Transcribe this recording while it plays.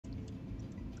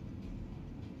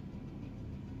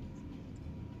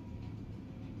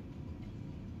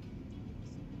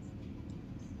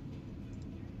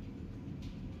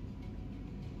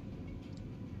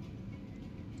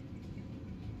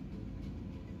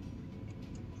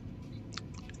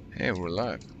Hey, we're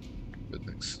live. Good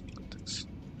things. Good things.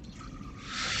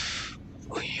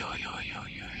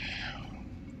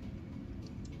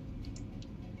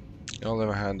 Y'all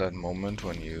ever had that moment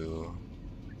when you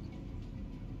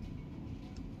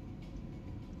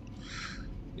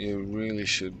really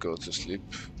should go to sleep,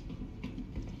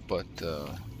 but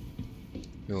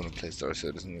you want to play Star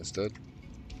Citizen instead?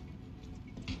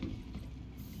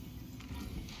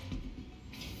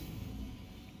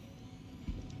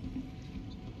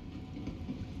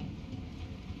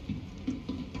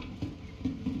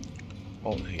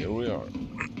 Well, here we are.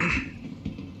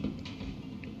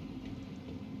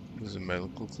 This is a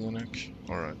medical clinic.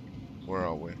 Alright, where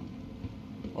are we?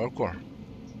 Arcor.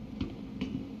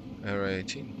 Area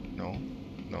 18. No,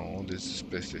 this is the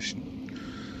space station.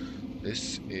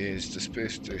 This is the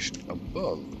space station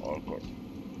above Arcor.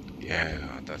 Yeah,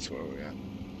 that's where we're at.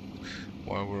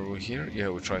 Why were we here? Yeah,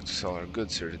 we tried to sell our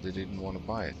goods here. They didn't want to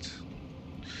buy it.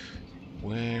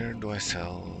 Where do I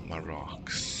sell my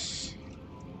rocks?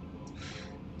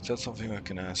 Is that something I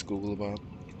can ask Google about?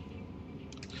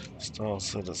 Star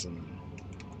Citizen.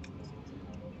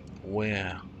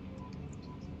 Where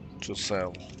to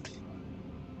sell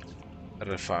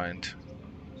refined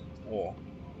ore?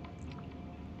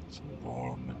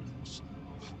 Ore minerals.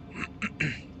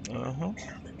 Uh-huh.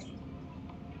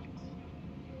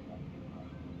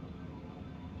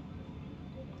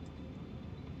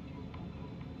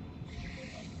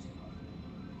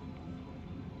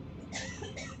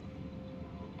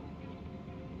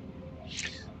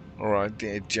 Alright,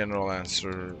 the general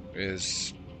answer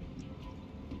is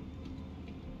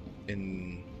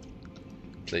in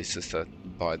places that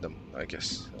buy them, I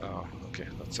guess. Okay,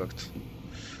 that sucked.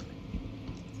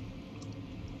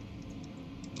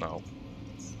 No.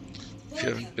 If you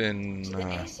haven't been...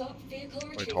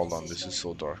 wait, hold on, this is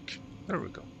so dark. There we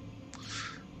go.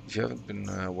 If you haven't been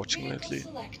watching lately,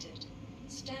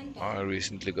 I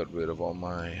recently got rid of all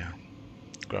my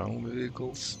ground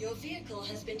vehicles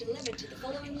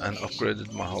and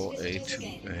upgraded my hull A to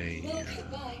a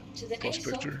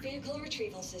prospector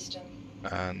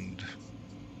and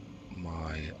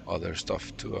my other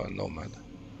stuff to a nomad.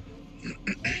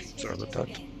 Sorry about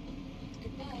that.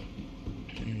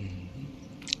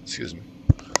 Excuse me.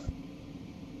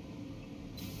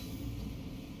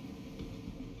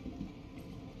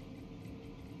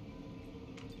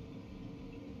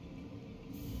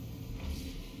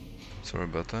 Sorry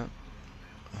about that.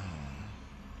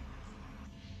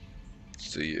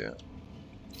 So yeah.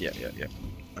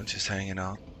 I'm just hanging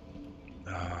out.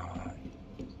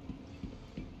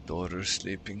 Daughter's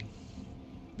sleeping.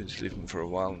 Been sleeping for a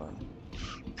while now.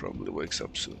 Probably wakes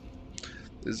up soon.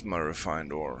 This is my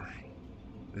refined ore.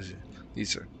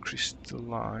 These are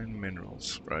crystalline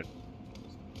minerals, right?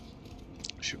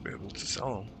 Should be able to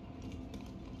sell them.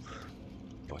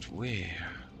 But where?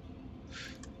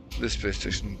 This space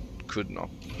station could not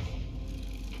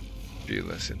be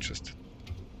less interested.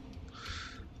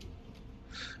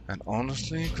 And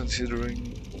honestly,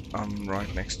 considering I'm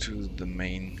right next to the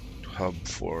main hub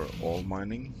for all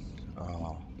mining,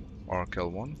 Arc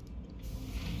L1,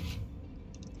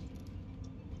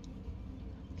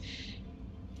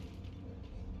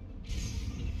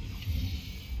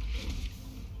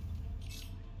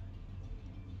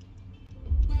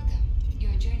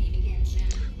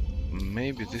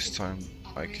 maybe this time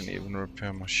I can even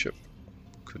repair my ship.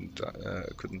 Couldn't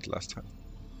last time.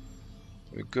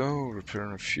 There we go,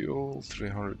 repairing fuel,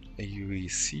 300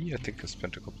 AUEC. I think I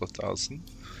spent a couple of thousand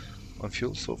on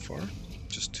fuel so far,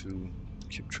 just to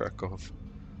keep track of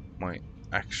my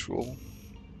actual.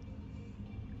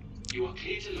 You are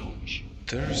clear to launch.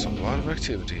 There's a lot of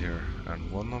activity here, and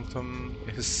one of them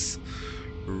is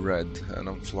red, and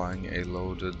I'm flying a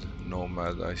loaded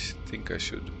nomad. I think I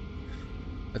should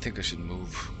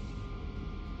move.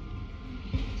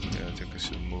 Yeah, I think I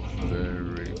should move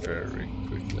very, very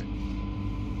quickly.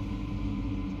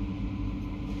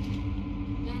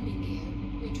 Landing gear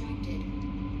retracted.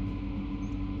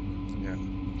 Yeah.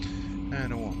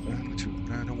 And a one, and a two,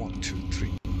 and a 1, 2,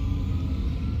 3.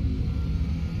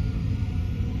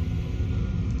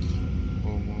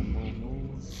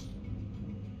 Move.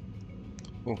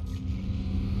 Oh.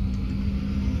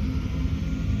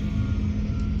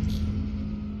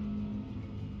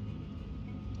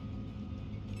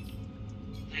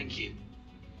 Thank you.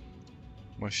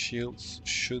 My shields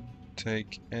should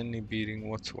take any beating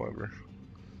whatsoever.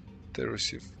 They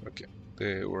receive. Okay,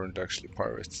 they weren't actually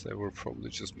pirates. They were probably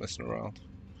just messing around.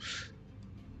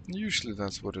 Usually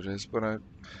that's what it is, but the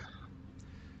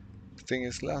thing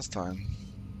is, last time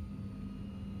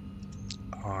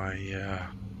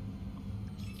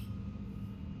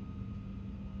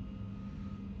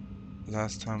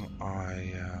last time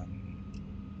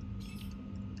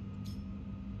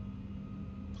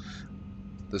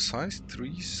the size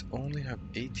 3s only have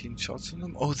 18 shots in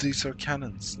them? Oh, these are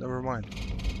cannons. Never mind.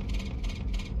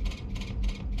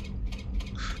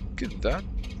 Look at that.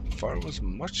 Fire was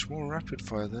much more rapid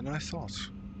fire than I thought.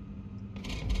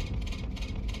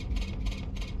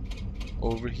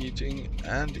 Overheating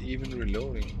and even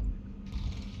reloading.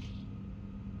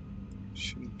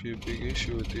 Shouldn't be a big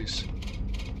issue with these.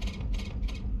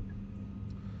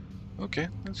 Okay,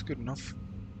 that's good enough.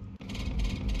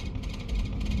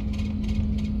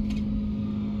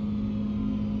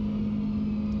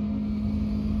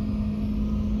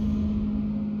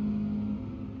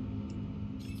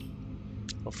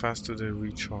 How fast do they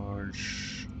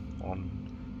recharge on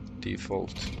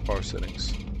default power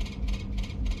settings?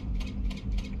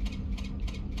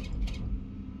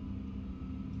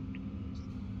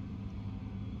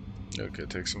 Okay,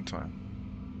 take some time.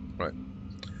 Right.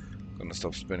 Gonna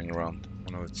stop spinning around.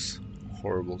 I know it's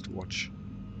horrible to watch.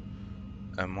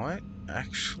 Am I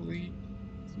actually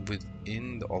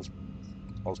within the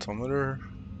altimeter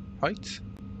height?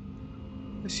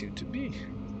 I seem to be.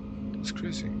 That's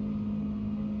crazy.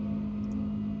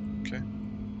 Okay.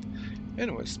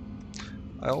 Anyways,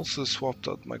 I also swapped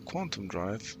out my quantum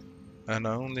drive, and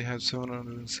I only have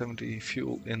 770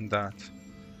 fuel in that.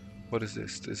 What is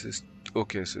this? This is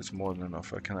okay, so it's more than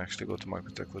enough. I can actually go to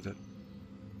Microtech with it.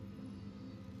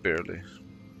 Barely.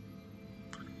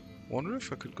 Wonder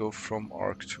if I could go from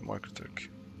Arc to Microtech.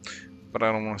 But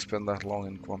I don't want to spend that long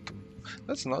in quantum.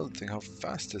 That's another thing. How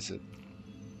fast is it?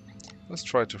 Let's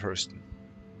try to Hurston.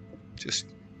 Just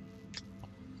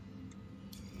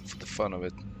for the fun of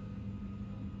it.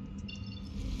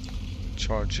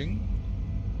 Charging.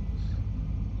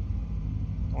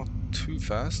 Not too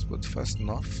fast, but fast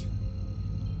enough.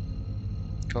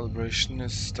 Calibration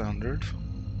is standard.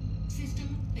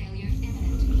 System failure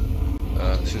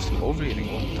imminent. System overheating.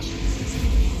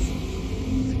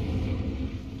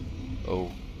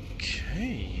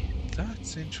 Okay,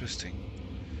 that's interesting.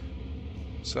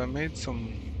 So I made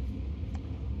some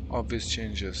obvious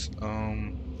changes.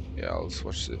 Yeah, I'll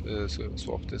swap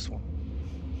this one.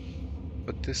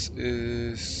 But this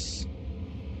is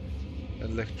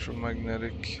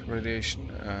electromagnetic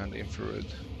radiation and infrared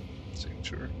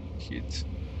signature. Heat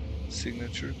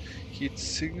signature. Heat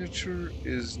signature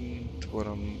isn't what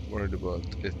I'm worried about.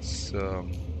 It's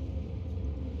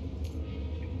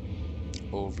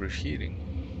overheating.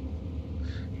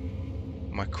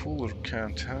 My cooler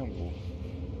can't handle.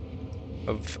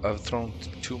 I've thrown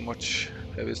too much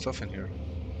heavy stuff in here.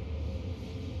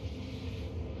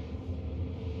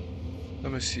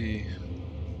 Let me see.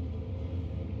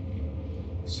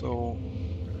 So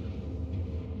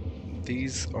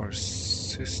these are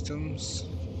systems,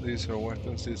 these are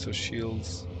weapons, these are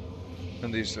shields,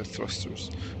 and these are thrusters.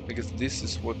 Because this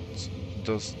is what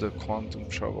does the quantum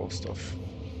travel stuff.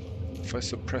 If I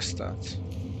suppress that,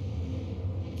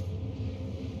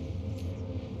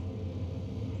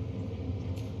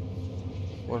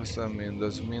 what does that mean?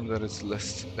 Does it mean that it's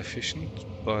less efficient?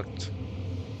 But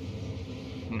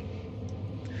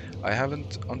I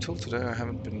haven't, until today, I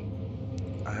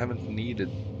haven't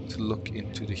needed to look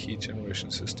into the heat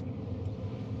generation system.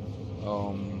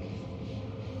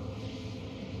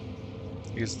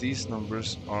 Because these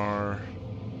numbers are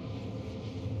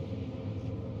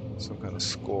some kind of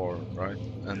score, right?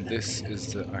 And this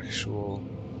is the actual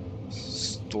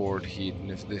stored heat, and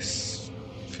if this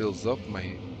fills up,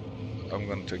 I'm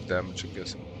gonna take damage, I'm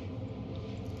guessing.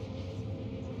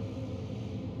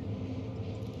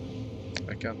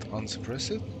 I can't unsuppress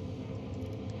it?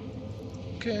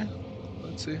 Okay,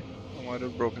 let's see. I might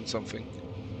have broken something.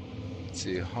 Let's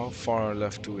see, how far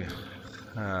left do we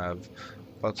have?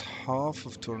 About half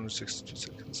of 262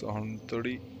 seconds,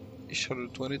 130-ish,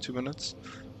 122 minutes.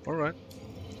 Alright,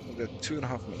 we've got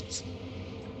 2.5 minutes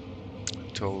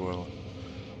until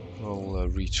we'll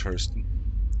reach Hurston.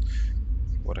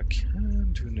 What I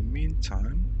can do in the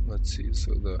meantime, let's see,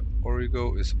 so the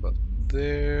Origo is about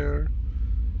there.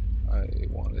 I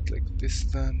want it like this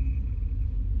then.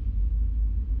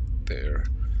 There.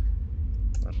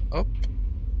 And up.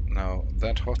 Now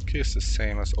that hotkey is the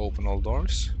same as open all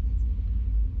doors.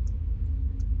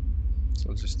 So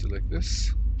I'll just do like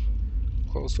this.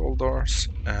 Close all doors,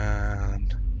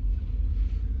 and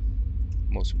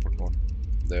most important one.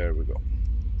 There we go.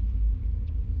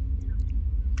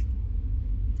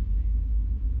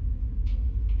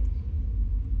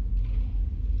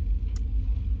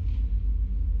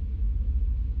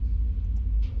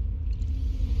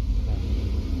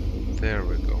 There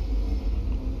we go.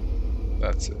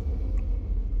 That's it.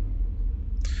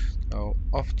 Now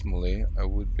optimally I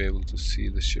would be able to see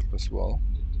the ship as well.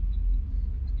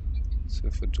 So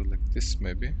if I do like this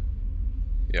maybe,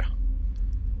 yeah,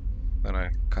 then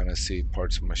I kind of see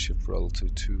parts of my ship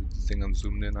relative to the thing I'm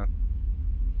zoomed in at.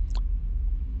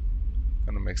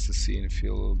 Kind of makes the scene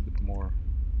feel a little bit more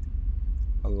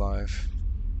alive.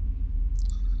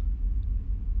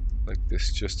 Like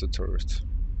this, just a turret.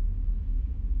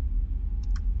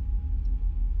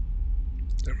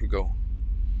 There we go.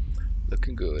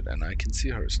 Looking good, and I can see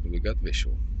her, so we got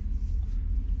visual.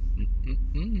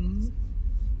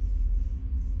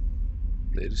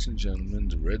 Ladies and gentlemen,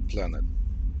 the red planet.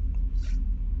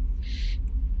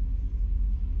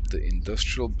 The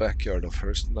industrial backyard of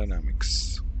Hurston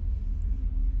Dynamics.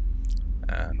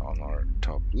 And on our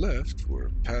top left, we're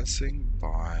passing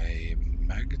by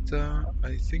Magda,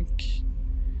 I think.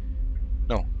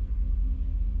 No,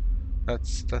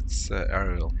 that's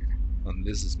Ariel, and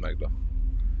this is Magda.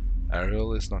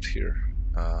 Ariel is not here.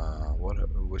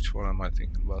 Which one am I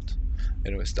thinking about?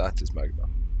 Anyways, that is Magda.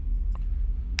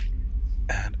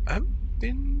 And I've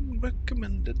been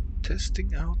recommended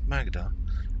testing out Magda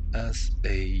as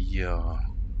a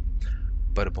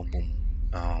bada boom boom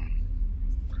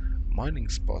mining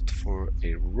spot for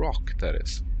a rock. That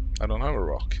is, I don't have a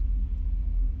rock.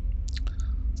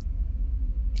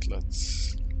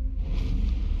 Let's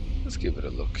give it a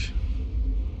look.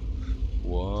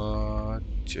 What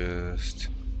just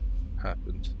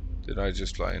happened? Did I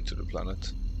just fly into the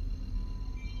planet?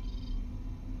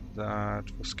 That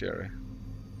was scary.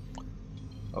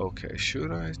 Okay,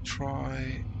 should I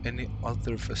try any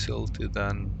other facility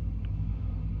than,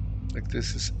 like,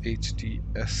 this is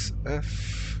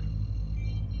HDSF.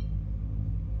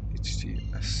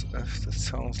 HDSF, that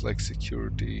sounds like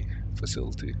security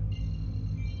facility.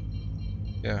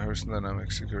 Yeah, Hurston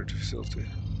Dynamics security facility.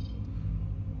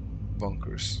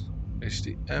 Bunkers.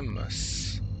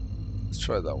 HDMS. Let's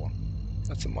try that one.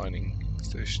 That's a mining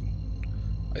station,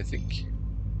 I think.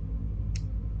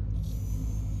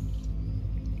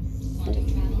 Quantum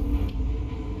travel.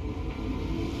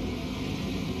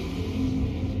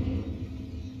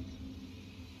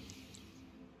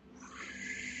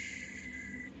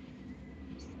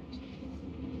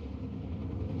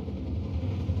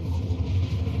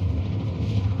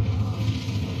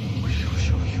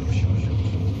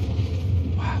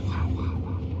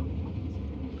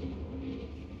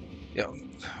 Yeah,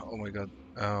 oh my god.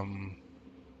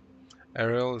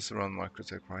 Ariel is around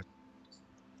Microtech, right?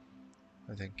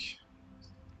 I think.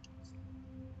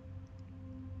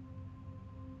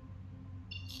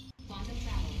 Quantum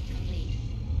travel complete.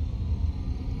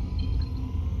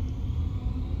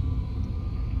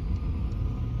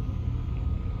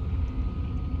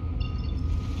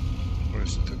 Where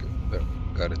is it? Okay, there,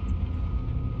 got it.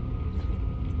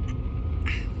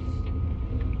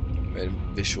 Made a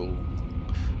visual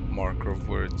marker of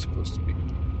where it's supposed to be.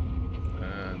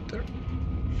 And there.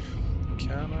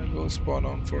 Can I go spot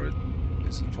on for it?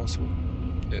 Is it possible?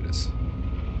 It is.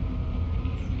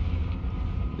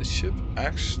 The ship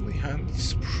actually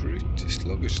handles pretty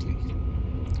sluggishly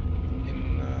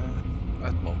in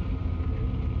Atmo.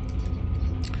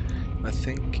 I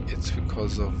think it's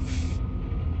because of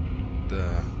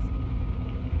the...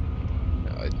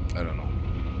 I don't know.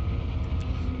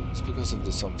 It's because of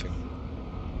the something.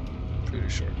 Pretty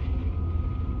sure.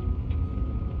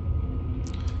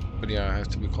 But yeah, I have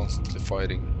to be constantly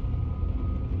fighting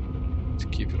to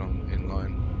keep it in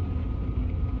line.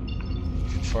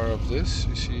 If you fire up this,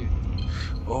 you see...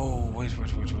 Oh, wait.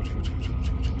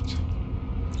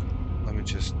 Let me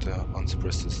just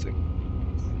unsuppress this thing.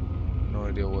 No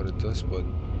idea what it does, but...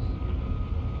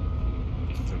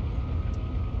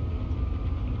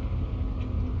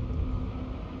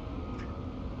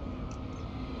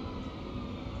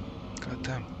 God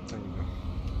damn, there we go.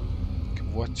 Okay,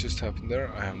 what just happened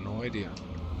there? I have no idea.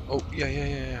 Oh,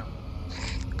 yeah.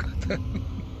 God damn.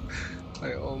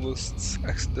 I almost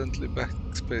accidentally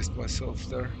backspaced myself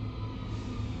there.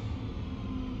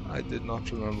 I did not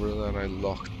remember that I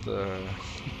locked the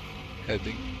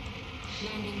heading.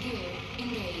 Landing gear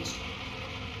engaged.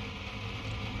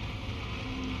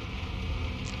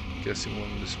 Guessing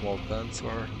one of the small plants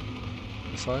are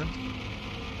assigned.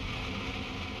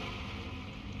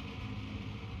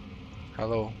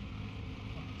 Hello.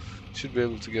 Should be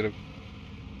able to get a...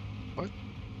 What?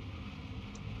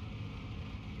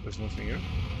 There's nothing here.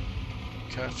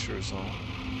 Catcher's on.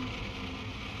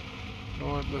 You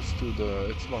know what, let's do the...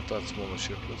 It's not that small a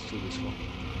ship, let's do this one.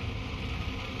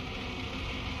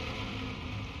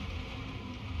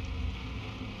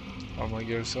 Are my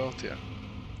gears out? Yeah.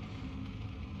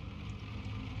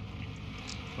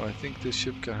 I think this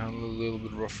ship can handle a little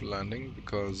bit rougher landing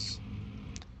because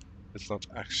It's not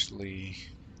actually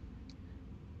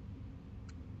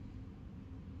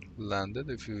landed,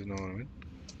 if you know what I mean.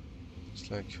 It's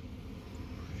like,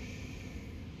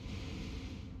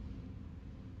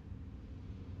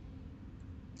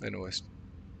 anyways.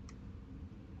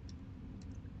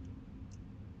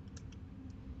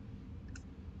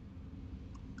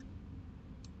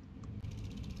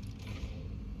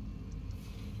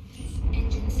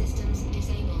 Engine systems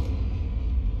disabled.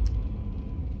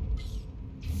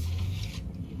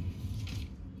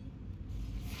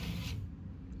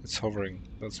 It's hovering.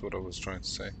 That's what I was trying to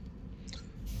say.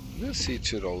 This seat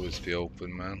should always be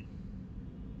open, man.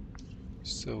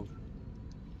 So,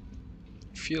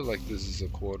 feel like this is a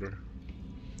quarter.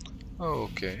 Oh,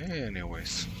 okay.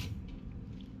 Anyways.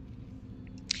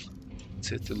 Let's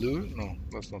hit the loo. No,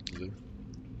 that's not the loo.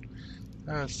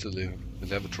 That's the loo. The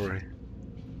lavatory.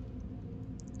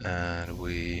 And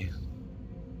we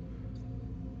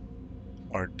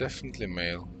are definitely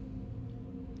male.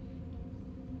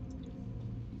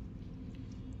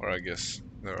 Or I guess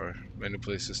there are many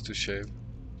places to shave.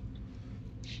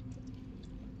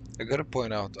 I gotta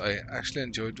point out, I actually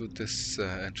enjoyed with this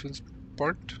entrance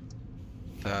part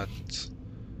that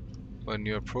when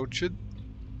you approach it,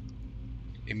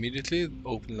 immediately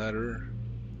open ladder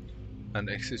and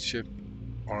exit ship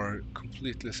are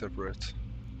completely separate.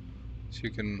 So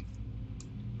you can,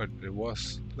 but it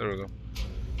was, there we go.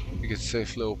 You can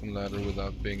safely open ladder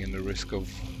without being in the risk of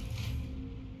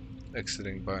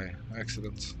exiting by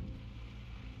accident.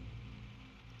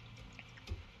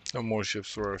 There are more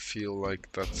ships where I feel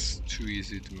like that's too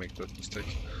easy to make that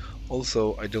mistake.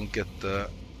 Also, I don't get the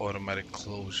automatic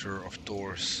closure of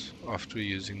doors after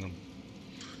using them.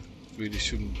 Really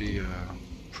shouldn't be a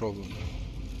problem.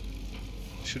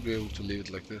 Should be able to leave it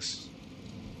like this.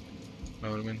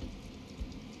 Know what I mean?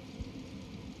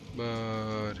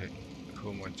 But hey,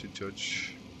 who am I to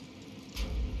judge?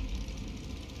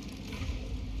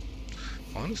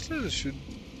 Honestly, there should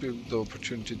be the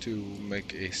opportunity to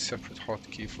make a separate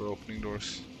hotkey for opening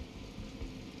doors.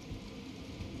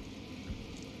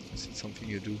 Is it something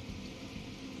you do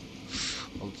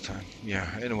all the time? Yeah,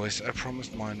 anyways, I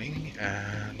promised mining,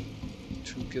 and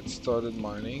to get started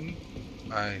mining,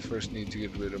 I first need to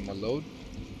get rid of my load.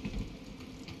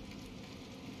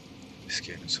 This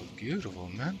game is so beautiful,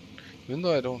 man. Even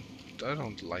though I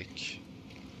don't like,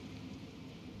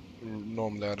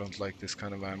 normally I don't like this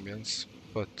kind of ambience,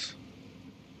 but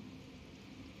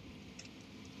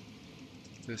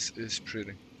this is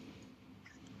pretty.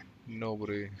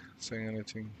 Nobody saying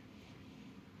anything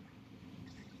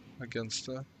against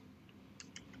that.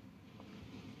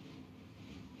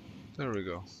 There we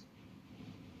go.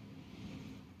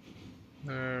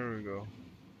 There we go.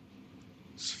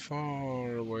 As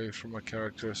far away from my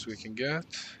character as we can get.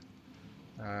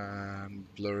 And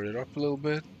blur it up a little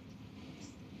bit.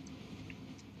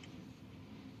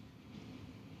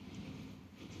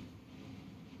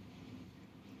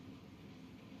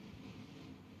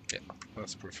 Yeah,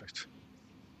 that's perfect.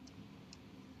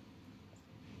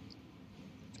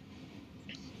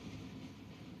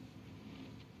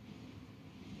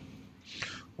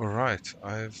 Alright,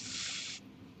 I've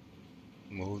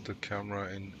moved the camera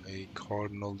in a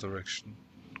cardinal direction.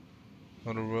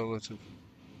 Not a relative.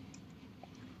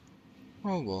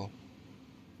 Oh well.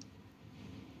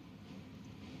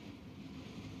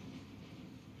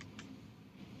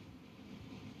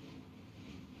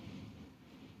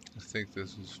 I think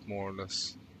this is more or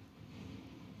less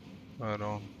right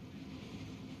on.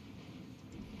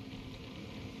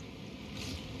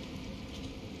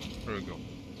 There we go.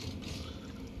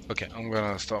 Okay, I'm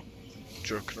gonna stop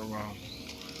jerking around.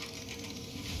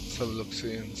 Let's have a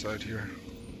look-see inside here.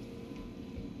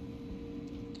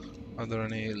 Are there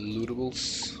any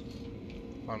lootables?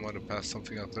 I might have passed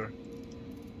something out there.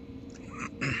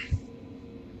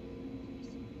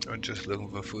 I'm just looking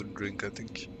for food and drink, I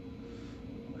think.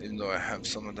 Even though I have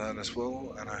some of that as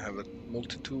well, and I have a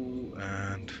multi-tool,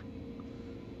 and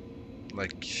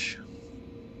like,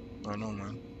 I don't know,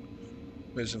 man.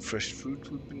 Maybe some fresh fruit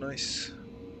would be nice.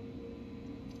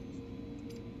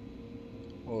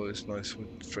 Always nice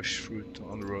with fresh fruit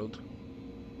on the road.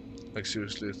 Like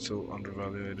seriously, it's so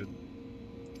undervalued.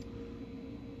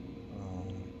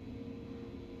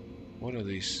 What are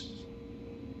these?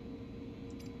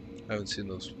 I haven't seen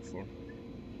those before.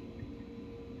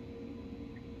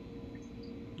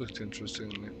 Looked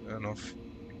interesting enough.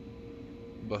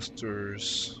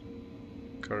 Busters,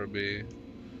 Caribbean.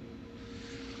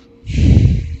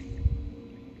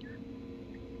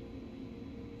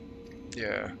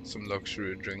 Yeah, some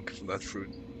luxury drink for that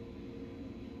fruit.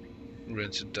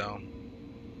 Rinse it down.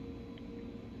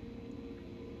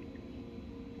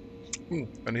 Ooh,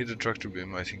 I need a tractor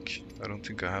beam, I think. I don't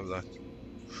think I have that.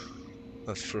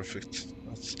 That's perfect.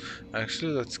 That's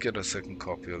actually, let's get a second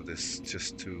copy of this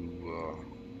just to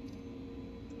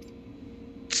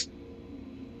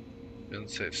be on the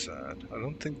safe side. I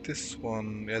don't think this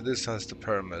one. Yeah, this has the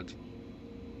pyramid.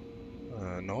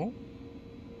 No,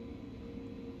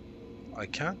 I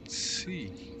can't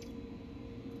see.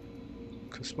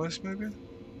 Customize maybe?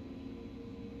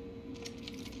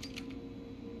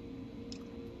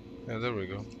 Yeah, there we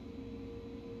go.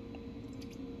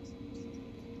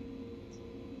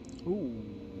 Ooh,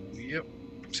 yep.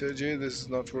 CJ, this is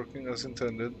not working as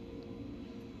intended.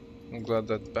 I'm glad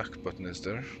that back button is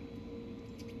there.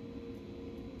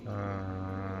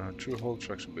 True hold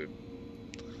tractor beam.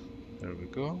 There we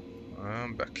go.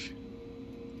 I'm back.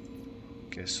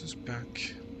 Guess who's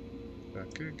back?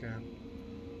 Back again.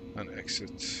 And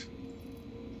exit.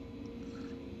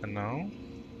 And now,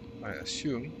 I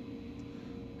assume,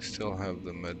 still have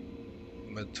the med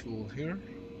tool here.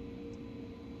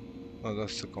 Oh,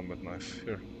 that's the combat knife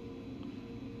here.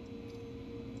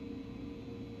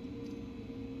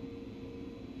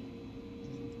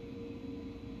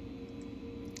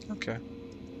 Okay.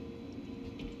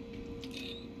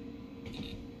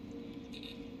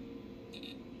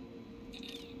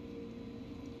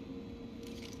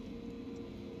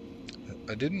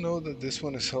 I didn't know that this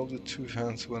one is held with two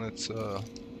hands when it's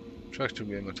tractor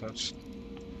beam attached.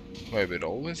 Maybe it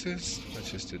always is, I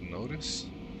just didn't notice.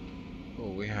 Oh,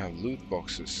 we have loot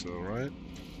boxes, alright.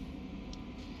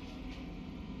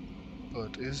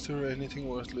 But is there anything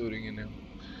worth looting in them?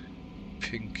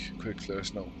 Pink quick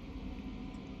flares, no.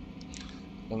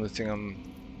 Only thing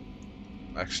I'm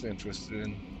actually interested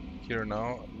in here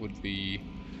now would be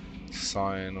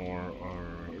sign or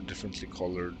differently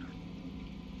colored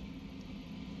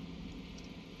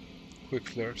quick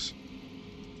flares.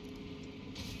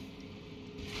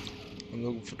 I'm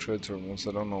looking for trade terminals.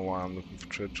 I don't know why I'm looking for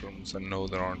trade terminals. I know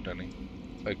there aren't any.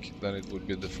 Like, then it would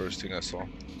be the first thing I saw.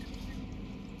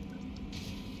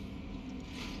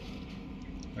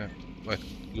 Yeah, wait,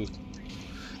 loot.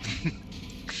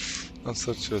 I'm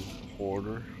such a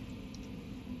hoarder.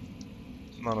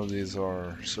 None of these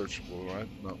are searchable, right?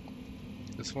 No.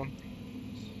 This one?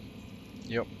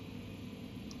 Yep.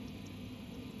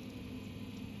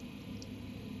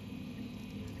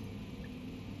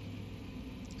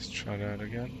 Let's try that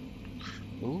again.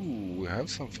 Ooh, we have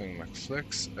something like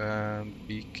Flex and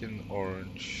Beacon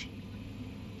Orange.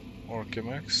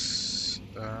 Orchimex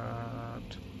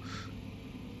and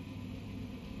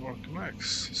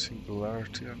Orchimex,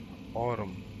 Singularity and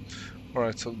Autumn.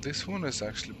 Alright, so this one is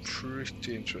actually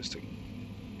pretty interesting.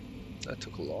 That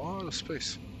took a lot of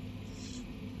space.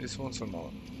 These ones are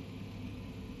not.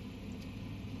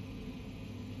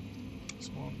 This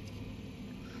one.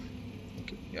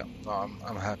 Okay, yeah,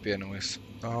 I'm happy anyways.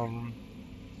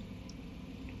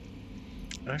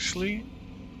 Actually,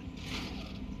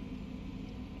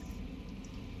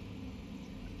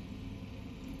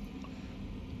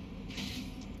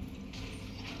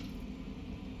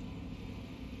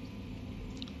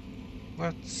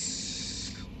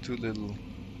 let's do a little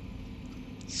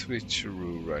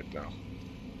switcheroo right now.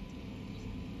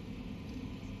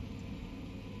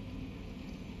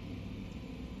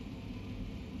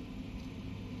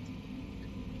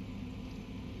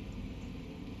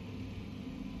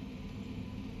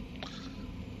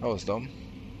 That was dumb,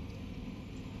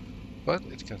 but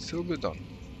it can still be done.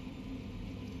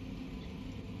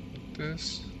 Like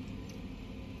this.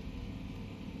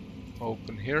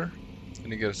 Open here,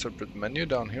 and you get a separate menu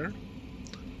down here,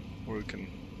 where you can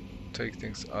take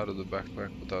things out of the backpack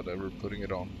without ever putting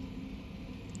it on.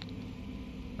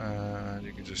 And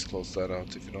you can just close that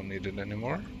out if you don't need it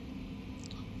anymore.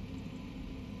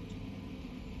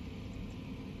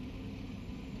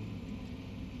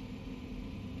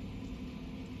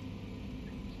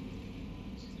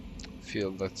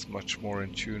 Feel that's much more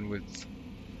in tune with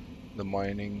the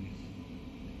mining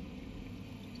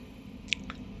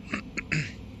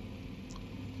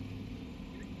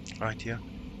idea.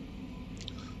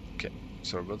 Okay,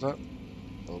 sorry about that.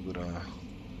 A little bit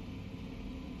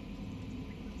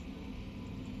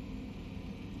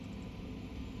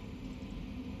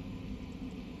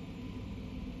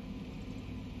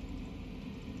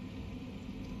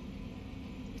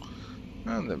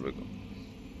and there we go.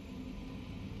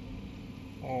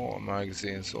 All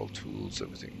magazines, all tools,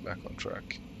 everything back on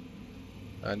track.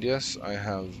 And yes, I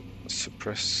have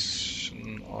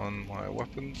suppression on my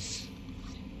weapons,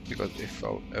 because if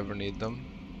I'll ever need them,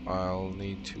 I'll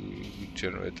need to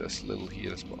generate as little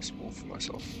heat as possible for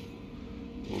myself.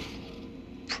 Will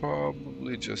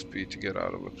probably just be to get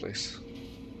out of a place.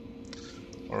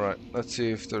 Alright, let's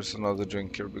see if there's another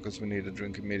drink here because we need a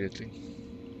drink immediately.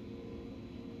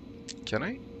 Can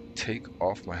I take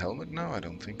off my helmet now? I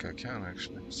don't think I can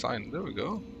actually. Sign, there we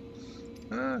go.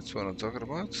 That's what I'm talking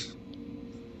about.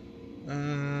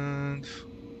 And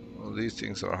well, these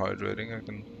things are hydrating. I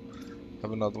can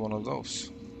have another one of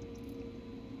those.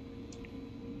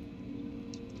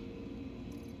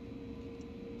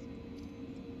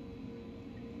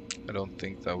 I don't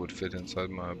think that would fit inside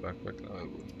my backpack. No,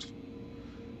 it wouldn't.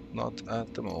 Not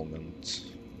at the moment.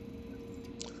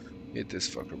 Hit this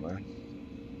fucker, man.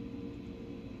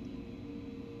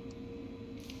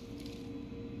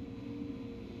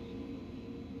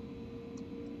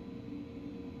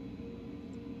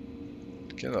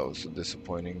 Okay, that was a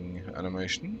disappointing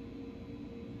animation.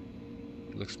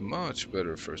 Looks much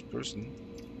better first person.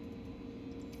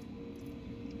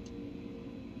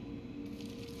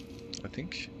 I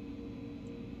think.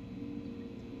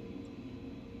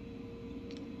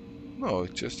 No,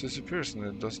 it just disappears and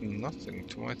it does nothing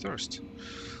to my thirst.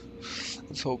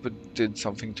 Let's hope it did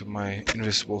something to my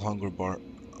invisible hunger bar.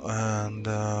 And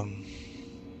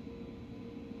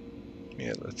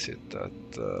yeah, let's hit that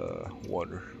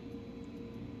water.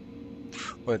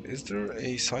 Wait, is there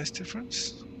a size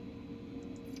difference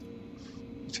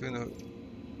between the...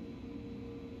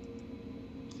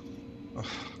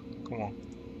 Oh, come on.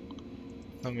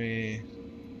 Let me...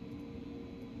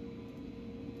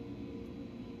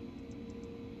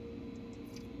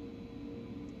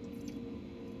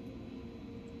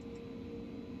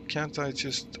 Can't I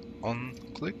just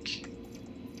unclick?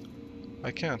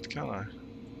 I can't, can I?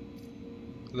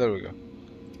 There we go.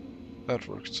 That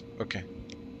worked. Okay.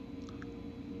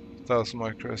 1000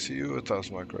 micro SU,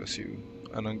 1000 micro SU.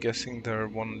 And I'm guessing they're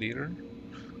 1 liter,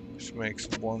 which makes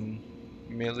 1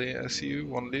 milli SU,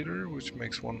 1 liter, which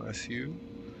makes 1 SU,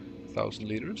 1000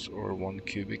 liters, or 1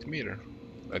 cubic meter.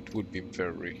 That would be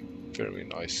very, very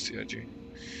nice, CIG.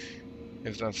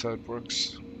 If that's how it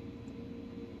works.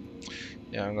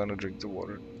 Yeah, I'm gonna drink the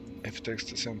water if it takes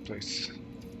the same place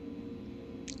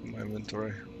in my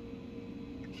inventory.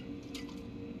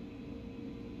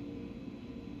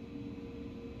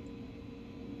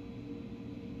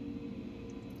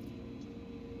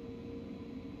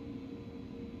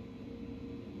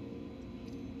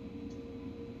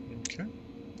 Okay.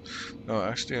 No,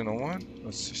 actually, you know what?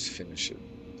 Let's just finish it.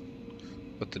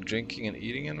 But the drinking and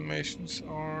eating animations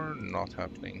are not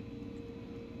happening.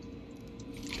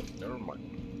 Okay, never mind.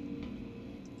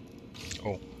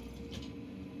 Oh.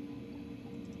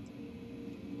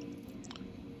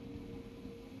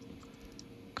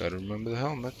 Gotta remember the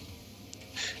helmet.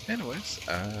 Anyways,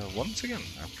 once again,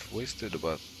 I've wasted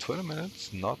about 20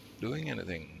 minutes not doing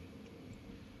anything.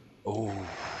 Oh,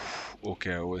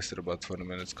 okay, I wasted about 20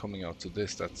 minutes coming out to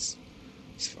this. It's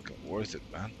fucking worth it,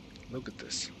 man. Look at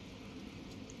this.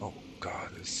 Oh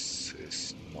god, this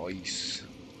is nice.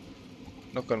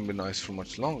 Not gonna be nice for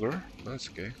much longer, but that's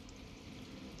okay.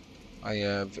 I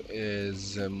have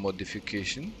is a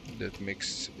modification that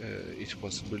makes it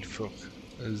possible for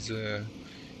the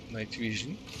night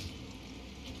vision.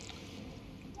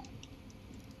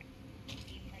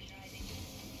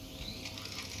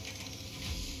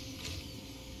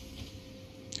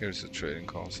 Here's the trading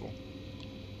console.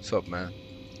 What's up, man?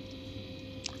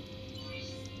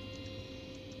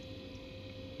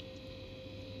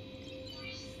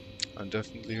 I'm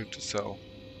definitely here to sell.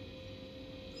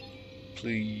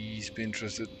 Please be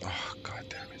interested. Oh, god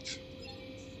damn it.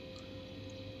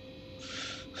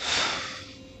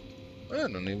 I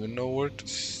don't even know where to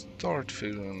start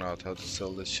figuring out how to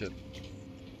sell this shit.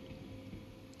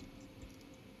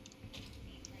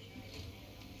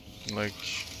 Like,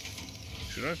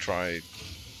 should I try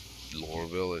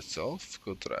Lorville itself?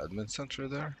 Go to the admin center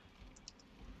there?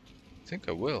 I think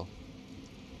I will.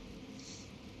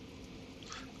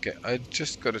 Okay, I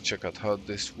just gotta check out how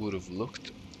this would have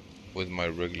looked with my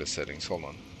regular settings. Hold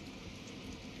on.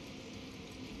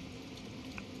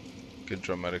 Okay,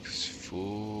 dramatic as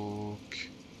fuck.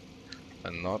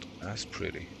 And not as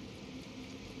pretty.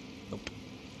 Nope.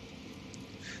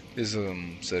 These are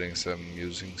settings I'm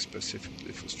using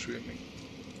specifically for streaming.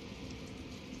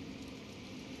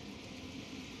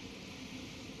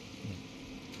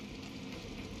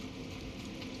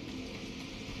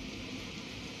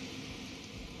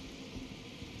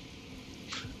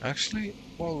 Actually,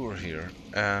 while we're here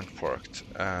and parked,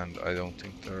 and I don't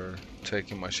think they're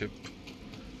taking my ship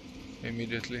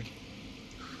immediately.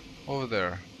 Over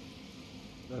there.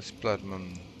 That's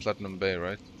Platinum Bay,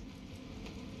 right?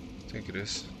 I think it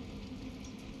is.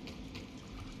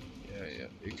 Yeah,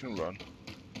 you can run.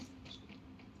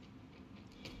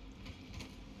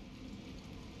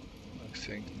 I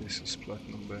think this is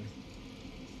Platinum Bay.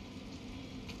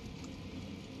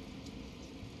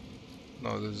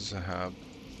 No, this is a hab.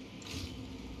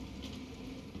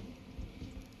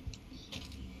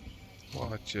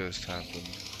 What just happened?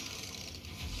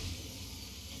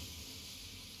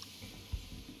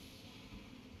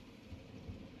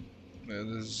 Yeah,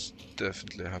 this is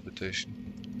definitely a habitation.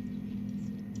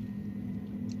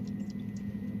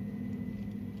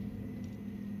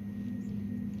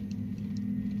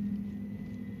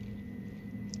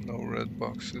 No red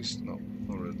boxes, no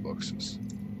red boxes.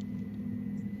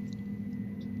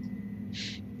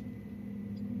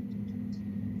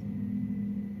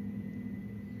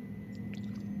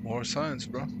 More science,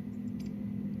 bro.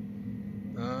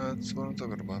 That's what I'm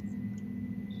talking about.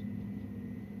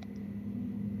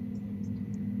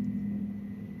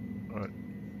 Alright.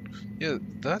 Yeah,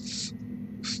 that's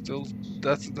still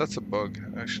that's a bug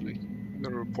actually. I'm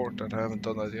gonna report that. I haven't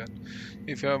done that yet.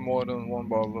 If you have more than one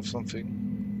bottle of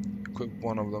something, equip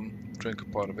one of them, drink a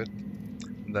part of it,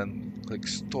 and then click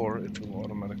store, it will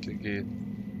automatically get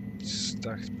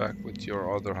stacked back with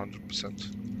your other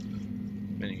 100%,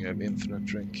 meaning you have infinite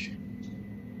drink.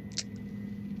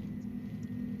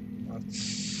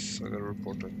 That's I gotta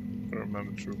report that. I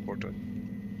remember to report that.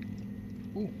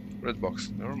 Ooh, red box.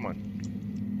 Never mind.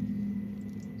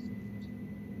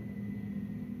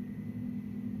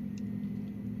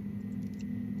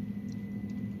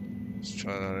 Let's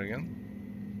try that again.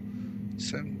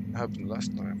 Same happened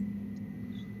last time.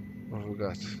 What have we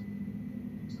got?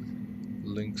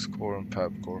 Lynx core and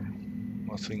Pab core.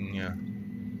 Nothing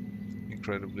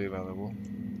incredibly valuable.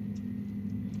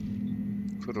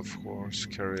 Could of course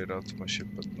carry it out to my ship,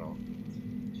 but no.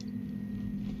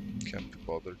 Can't be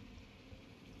bothered.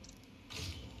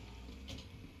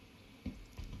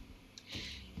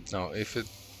 Now, if it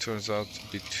turns out to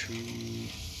be too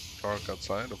dark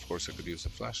outside, of course I could use a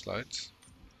flashlight.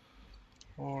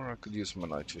 Or I could use my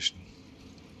night vision.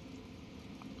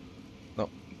 No,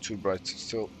 too bright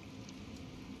still.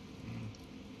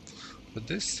 But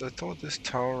this, I thought this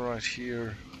tower right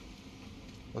here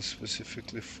was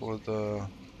specifically for the,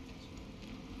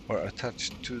 or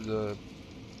attached to the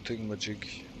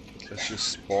thingamajig. Let's just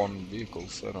spawn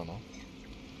vehicles, I don't know.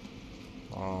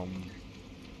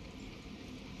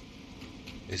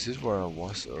 Is it where I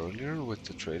was earlier with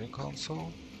the trading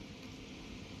console?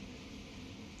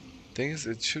 Thing is,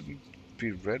 it shouldn't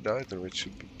be red either, it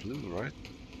should be blue, right?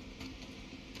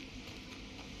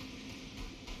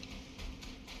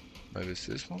 Maybe it's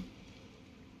this one?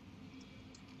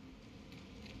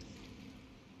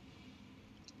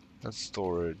 That's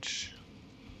storage.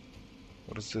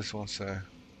 What does this one say?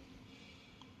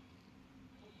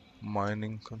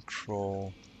 Mining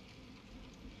control.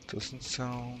 Doesn't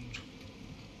sound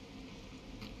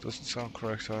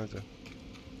correct either.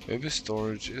 Maybe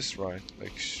storage is right,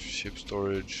 like ship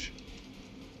storage,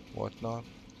 whatnot.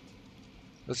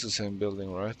 That's the same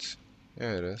building, right?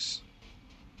 Yeah, it is.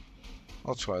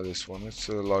 I'll try this one. It's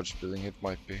a large building, it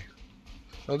might be.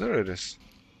 Oh, there it is.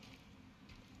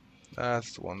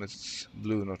 That's the one. It's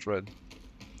blue, not red.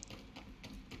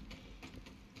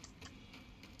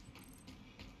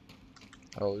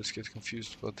 I always get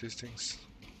confused about these things.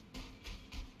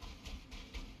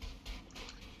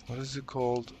 What is it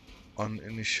called?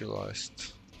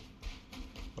 Uninitialized.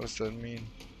 What does that mean?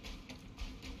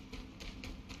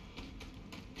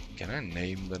 Can I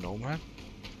name the nomad?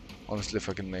 Honestly, if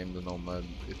I can name the nomad,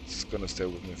 it's gonna stay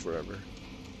with me forever.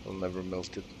 I'll never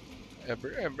melt it.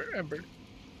 Ever, ever, ever.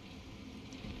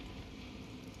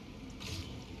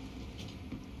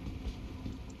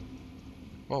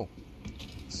 Oh.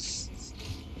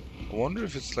 I wonder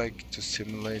if it's like to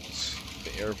simulate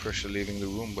the air pressure leaving the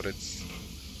room, but it's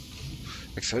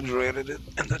exaggerated it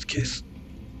in that case.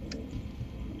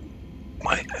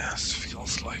 My ass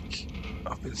feels like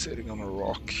I've been sitting on a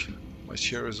rock. My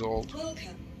chair is old.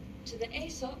 Welcome to the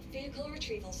ASOP Vehicle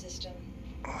Retrieval System.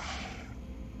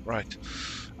 Right.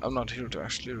 I'm not here to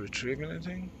actually retrieve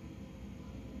anything.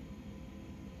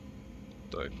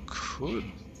 I could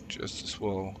just as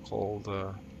well call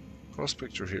the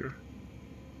prospector here.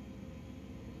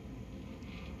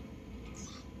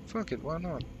 Fuck it, why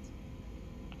not?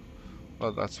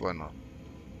 Well, that's why not.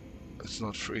 It's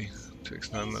not free. It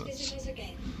takes 9 minutes. Visit us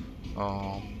again.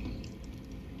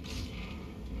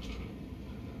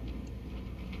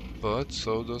 But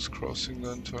so does crossing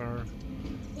the entire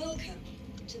Welcome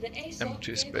to the ASOP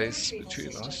empty Vehicle space Retrieval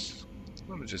between System. us.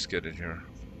 Let me just get in here.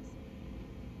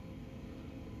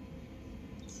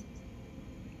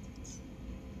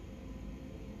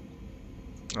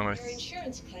 And Your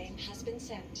insurance claim has been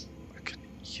sent. I can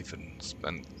even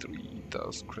spend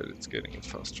 3,000 credits getting it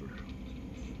faster.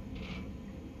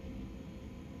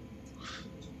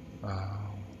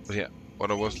 But yeah,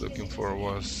 what I was looking for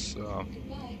was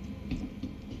Goodbye.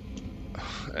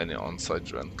 any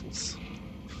on-site rentals.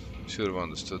 Should have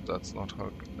understood that's not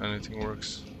how anything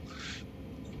works.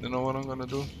 You know what I'm gonna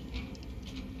do?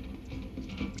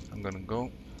 I'm gonna go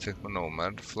take my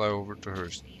Nomad, fly over to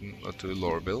to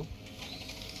Lorville,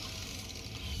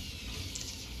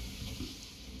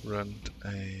 rent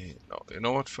a. No, you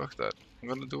know what? Fuck that. I'm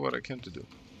gonna do what I can to do.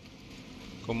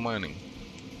 Go mining.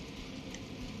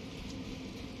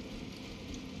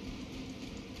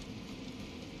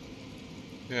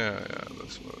 Yeah,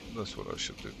 that's what I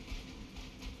should do.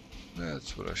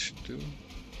 That's what I should do.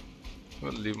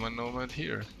 Well, leave my Nomad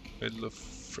here, middle of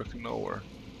frickin' nowhere.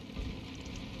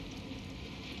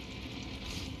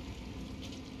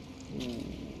 Ooh.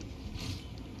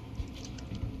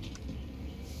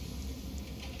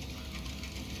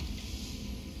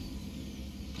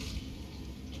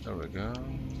 There we go.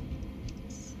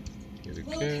 Here we go.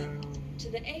 Welcome to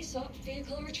the ASOP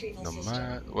vehicle retrieval system.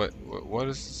 Nomad. What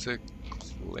does it say?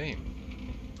 Claim.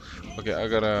 Okay, I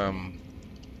gotta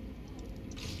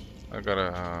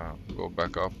go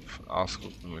back up, ask for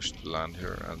permission to land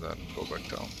here, and then go back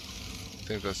down. I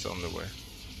think that's the only way.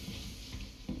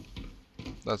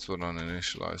 That's what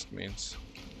uninitialized means.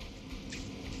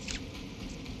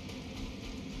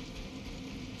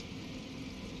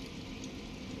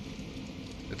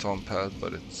 It's on pad,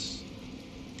 but it's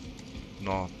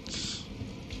not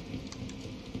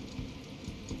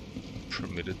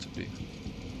permitted to be,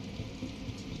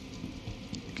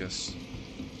 I guess.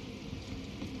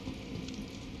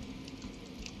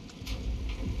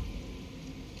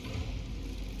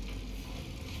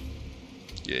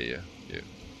 Yeah.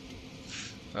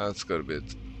 That's gotta be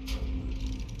it.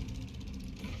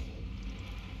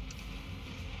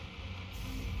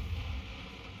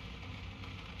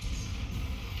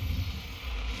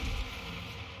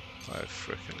 I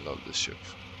freaking love this ship.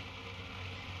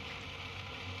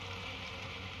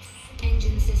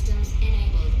 Engine systems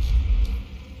enabled.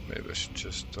 Maybe I should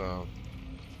just,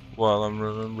 while I'm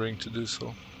remembering to do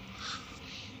so,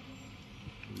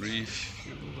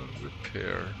 refuel and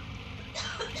repair.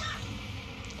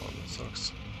 Oh, that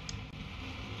sucks.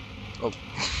 Oh,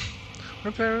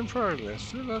 repair in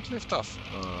progress. Do not lift off.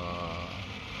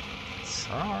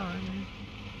 Sorry.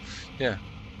 Yeah,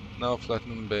 now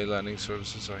Platinum Bay landing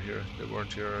services are here. They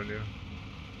weren't here earlier.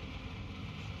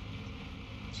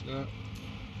 See that?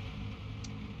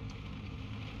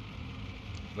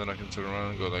 Then I can turn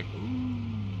around and go like, ooh.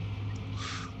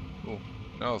 Oh,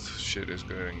 now shit is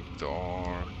getting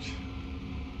dark.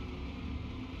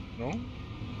 No?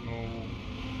 No.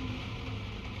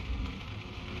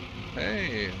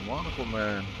 Hey, Monocle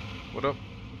Man. What up?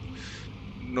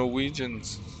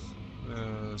 Norwegians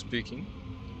speaking.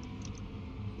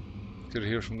 Could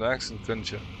hear from the accent, couldn't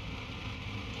you?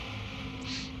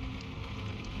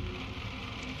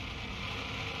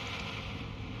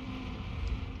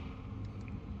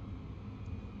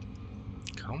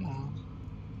 Come on.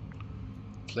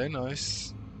 Play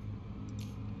nice.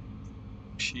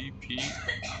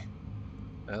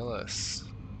 PPLS.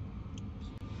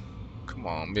 Come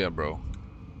on, yeah, bro.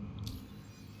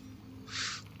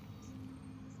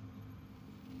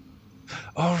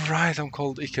 Alright, I'm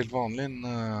called Ikke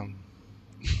Vanlig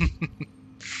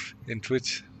in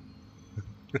Twitch.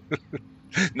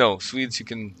 No, Swedes, you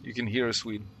can hear a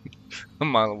Swede a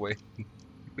mile away.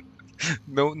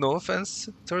 No offense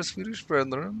to our Swedish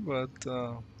brethren, but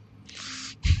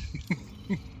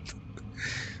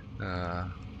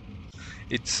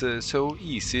it's so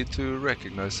easy to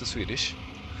recognize the Swedish.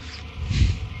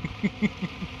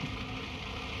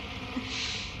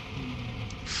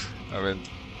 I mean,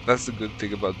 that's the good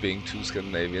thing about being two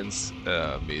Scandinavians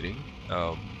meeting,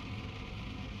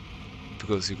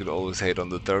 because you could always hate on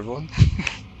the third one.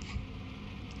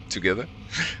 Together,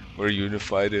 we're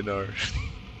unified in our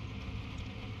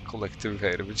collective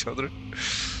hate of each other.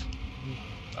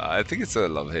 I think it's a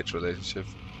love-hate relationship.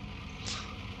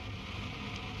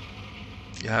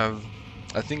 You have,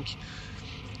 I think,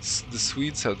 the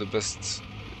Swedes have the best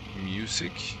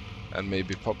music and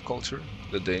maybe pop culture.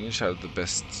 The Danish have the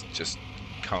best just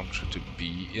country to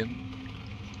be in,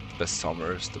 the best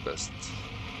summers, the best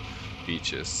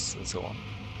beaches, and so on.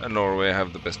 And Norway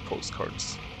have the best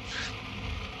postcards.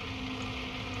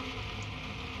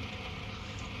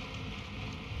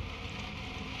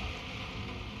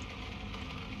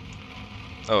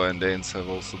 Oh, and Danes have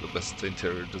also the best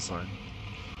interior design.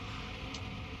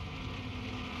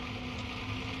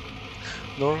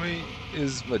 Norway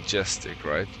is majestic,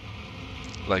 right?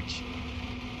 Like,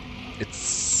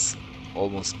 it's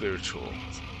almost spiritual.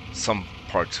 Some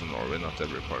parts of Norway, not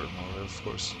every part of Norway, of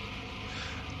course.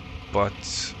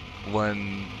 But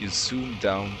when you zoom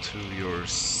down to your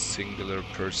singular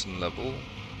person level,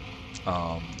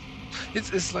 Um,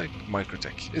 it's like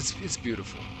microtech. It's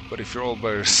beautiful, but if you're all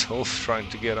by yourself trying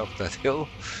to get up that hill,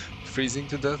 freezing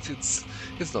to death,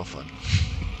 it's no fun.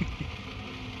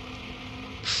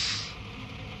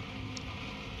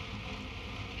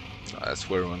 I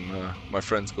swear, when my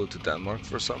friends go to Denmark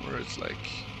for summer, it's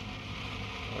like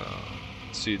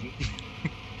Sweden.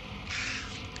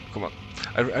 Come on,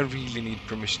 I really need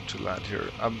permission to land here.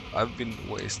 I've been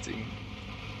wasting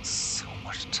so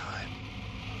much time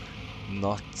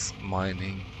not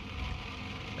mining,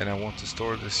 and I want to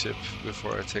store this ship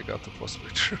before I take out the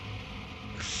prospector.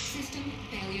 System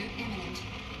failure imminent.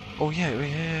 Oh yeah,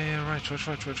 right.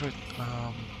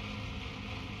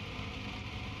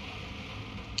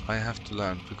 I have to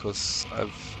land because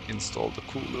I've installed a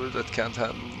cooler that can't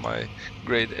handle my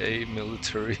grade A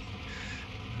military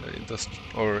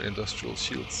industrial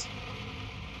shields.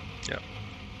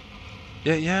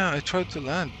 Yeah, I tried to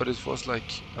land, but it was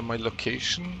like my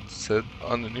location said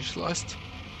uninitialized.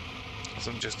 So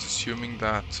I'm just assuming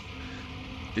that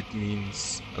it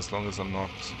means as long as I'm not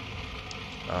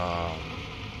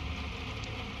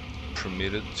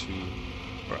permitted to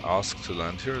or asked to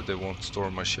land here, they won't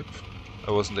store my ship.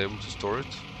 I wasn't able to store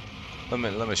it. Let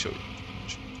me show you.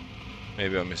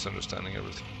 Maybe I'm misunderstanding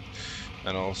everything.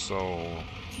 And also,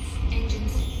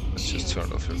 let's just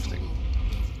turn off everything.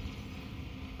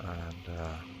 And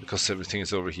because everything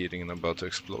is overheating and about to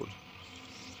explode.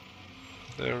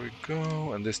 There we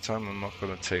go. And this time I'm not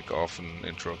gonna take off and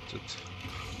interrupt it.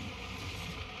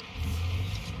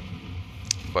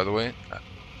 By the way,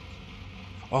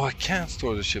 oh, I can't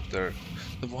store the ship there.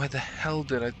 Then why the hell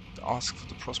did I ask for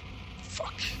the prospect?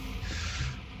 Fuck.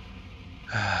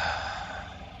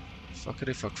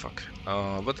 Fuckity fuck.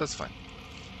 But that's fine.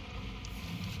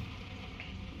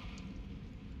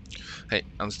 Hey,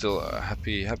 I'm still a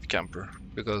happy camper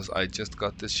because I just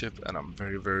got this ship and I'm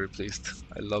very pleased.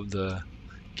 I love the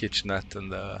kitchenette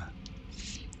and the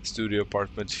studio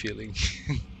apartment feeling.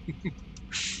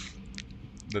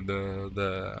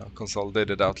 the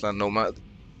consolidated Outland Nomad.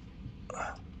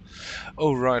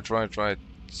 Oh right.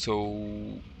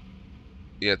 So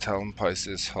yeah, Talon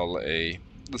Pisces Hull A,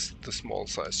 the small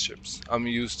size ships. I'm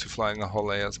used to flying a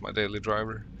Hull A as my daily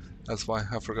driver. That's why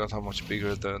I forgot how much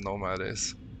bigger the Nomad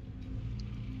is.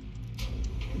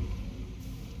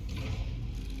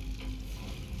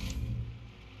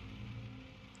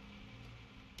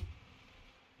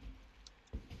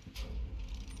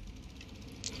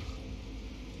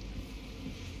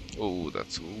 Oh,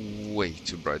 that's way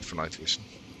too bright for night vision.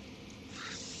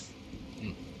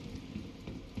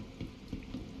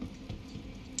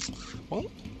 Well,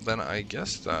 then I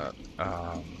guess that...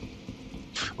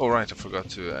 oh right, I forgot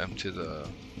to empty the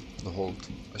hold.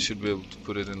 I should be able to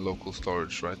put it in local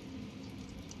storage, right?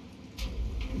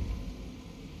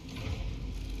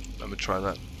 Let me try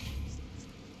that.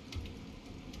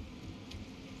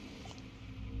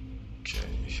 Okay,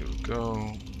 here we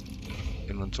go.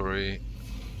 Inventory,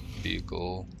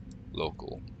 vehicle,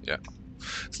 local. Yeah.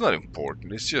 It's not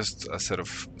important, it's just a set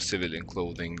of civilian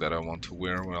clothing that I want to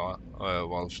wear while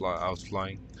out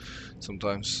flying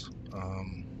sometimes.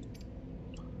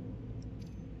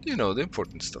 You know, the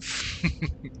important stuff.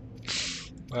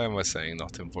 Why am I saying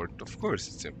not important? Of course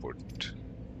it's important.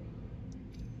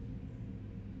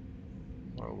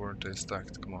 Why weren't they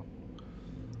stacked? Come on.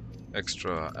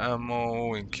 Extra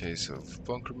ammo in case of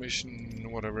bunker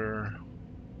mission, whatever.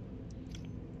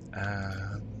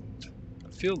 And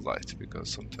field light, because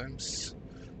sometimes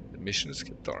the missions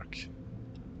get dark.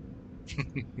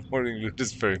 Morning loot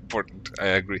is very important, I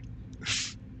agree.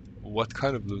 What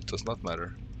kind of loot does not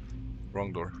matter.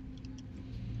 Wrong door.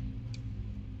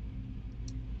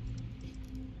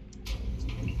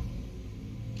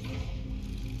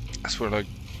 I swear, like,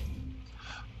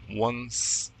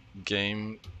 once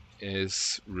game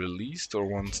is released or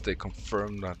once they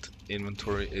confirm that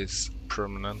inventory is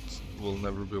permanent, will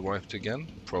never be wiped again,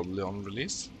 probably on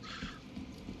release,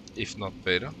 if not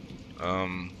beta.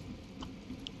 I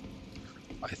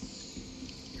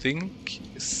think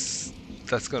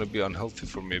that's gonna be unhealthy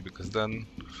for me, because then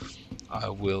I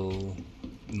will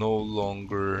no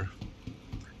longer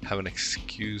have an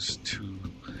excuse to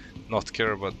not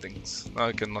care about things. Now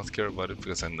I can not care about it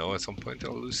because I know at some point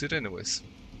I'll lose it anyways.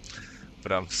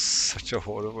 But I'm such a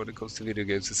hoarder when it comes to video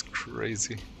games, it's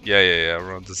crazy. Yeah,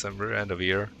 around December, end of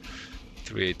year,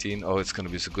 318. Oh, it's gonna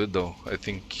be so good though. I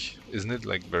think, isn't it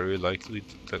like very likely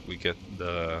that we get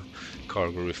the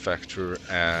cargo refactor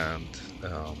and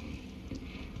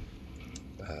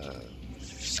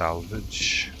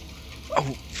salvage?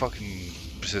 Oh, fucking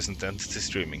persistent entity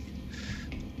streaming.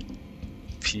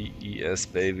 PES,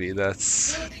 baby,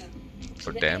 that's... Welcome.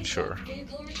 For the damn ASOC sure.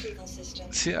 Vehicle Retrieval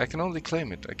System. See, I can only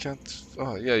claim it. I can't.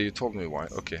 Oh, yeah, you told me why.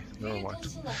 Okay, never Vehicle mind.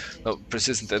 selected. No,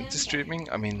 persistent Stand entity by. streaming.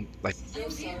 I mean, like, Your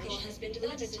vehicle has been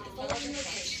delivered to the following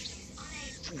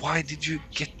locations. why did you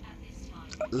get?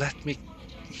 Let me.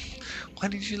 Why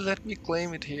did you let me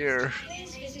claim it here?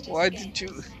 Please visit us Why again. did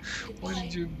you? Why Goodbye.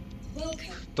 did you? Welcome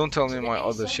Don't tell to me the my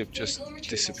other ASOC ship just Vehicle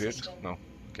Retrieval disappeared. System. No,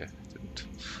 okay, it didn't.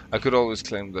 I could always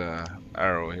claim the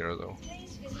arrow here though.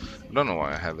 Please visit us I don't know again.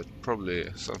 why I have it. Probably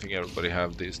something everybody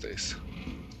have these days.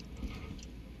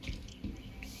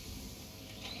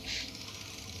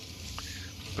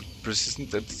 But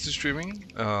persistent entity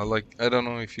streaming, like I don't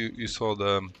know if you saw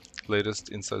the latest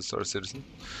Inside Star Citizen,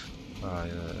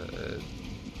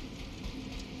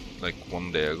 like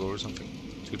 1 day ago or something,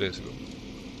 2 days ago.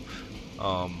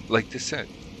 Like they said,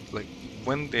 like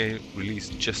when they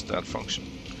released just that function,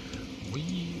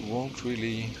 we won't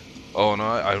really. Oh no,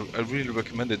 I really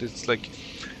recommend it. It's like,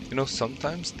 you know,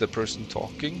 sometimes the person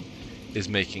talking is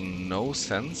making no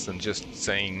sense and just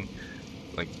saying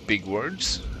like big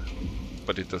words,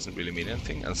 but it doesn't really mean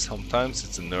anything. And sometimes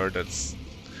it's a nerd that's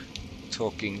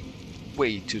talking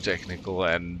way too technical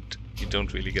and you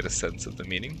don't really get a sense of the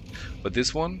meaning. But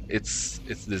this one, it's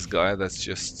this guy that's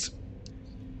just.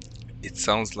 It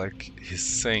sounds like he's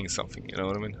saying something. You know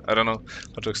what I mean? I don't know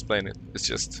how to explain it. It's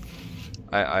just.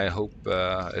 I hope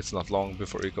it's not long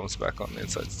before he comes back on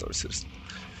Inside Star Citizen.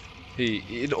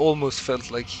 It almost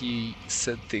felt like he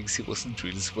said things he wasn't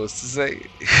really supposed to say.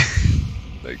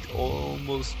 Like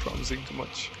almost promising too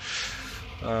much.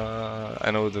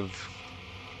 I know the.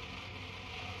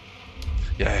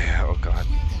 Yeah, oh god.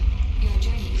 Welcome. Your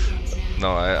journey begins now.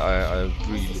 No, I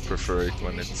really prefer it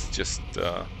when it's just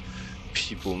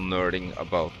people nerding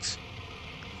about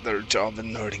their job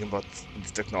and nerding about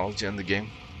the technology and the game.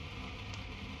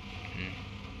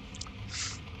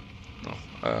 No,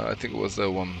 I think it was the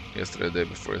one yesterday, the day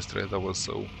before yesterday, that was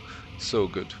so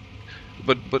good.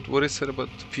 But what I said about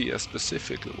PS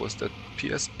specifically was that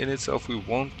PS in itself we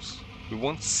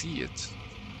won't see it.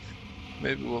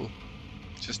 Maybe we'll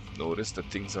just notice that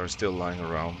things are still lying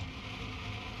around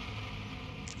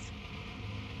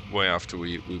way after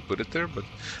we put it there, but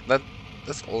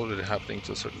that's already happening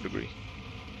to a certain degree.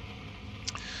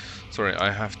 Sorry, I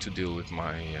have to deal with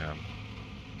my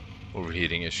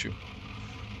overheating issue.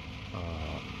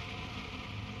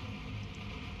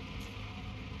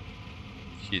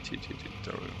 Heat,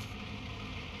 there we go.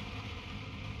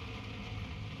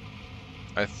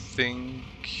 I think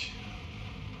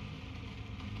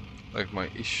like my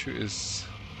issue is,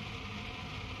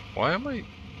 why am I,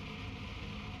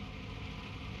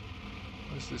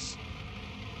 what's this?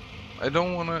 I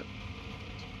don't want to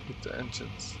hit the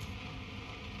engines.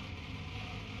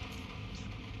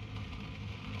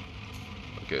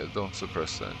 Okay, don't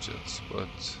suppress the engines, but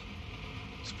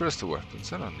suppress the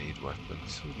weapons. I don't need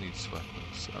weapons. Who needs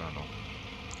weapons? I don't know.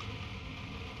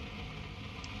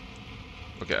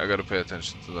 Okay, I gotta pay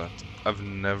attention to that. I've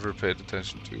never paid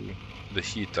attention to the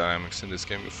heat dynamics in this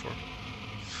game before.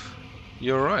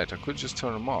 You're right, I could just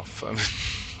turn them off. I mean,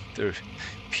 they're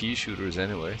pea shooters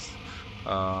anyways.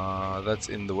 That's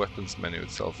in the weapons menu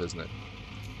itself, isn't it?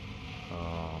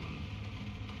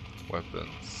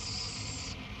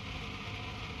 Weapons.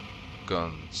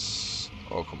 Guns.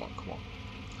 Oh, come on.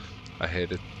 I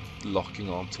hate it locking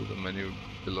onto the menu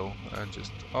below. And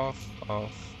just off, and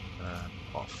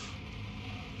off.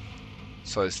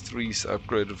 Size 3's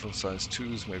upgraded from size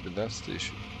 2's, maybe that's the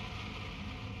issue.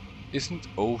 Isn't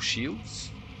O shields?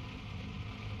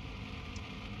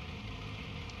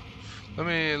 Let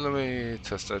me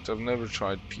test that. I've never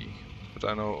tried P, but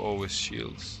I know O is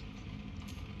shields.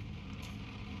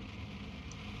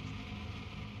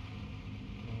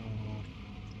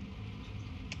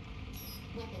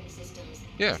 Weapon systems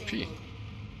Yeah, P. disabled.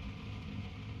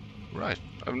 Right.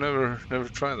 I've never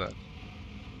tried that.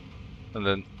 And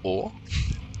then O,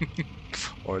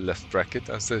 or left bracket,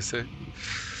 as they say.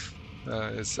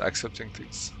 It's accepting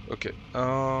things. Okay.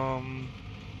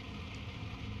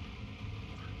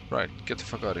 Right. Get the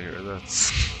fuck out of here.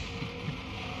 That's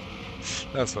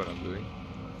that's what I'm doing.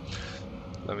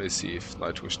 Let me see if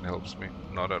night vision helps me.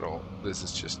 Not at all. This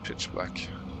is just pitch black.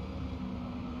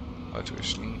 Night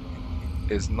vision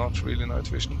is not really night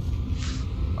vision.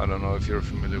 I don't know if you're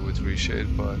familiar with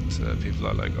reshade, but people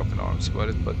are like up in arms about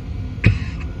it. But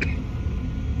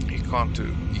you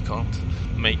can't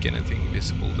make anything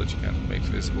visible that you can't make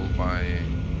visible by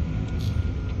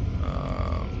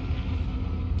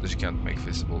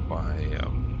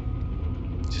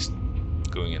just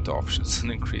going into options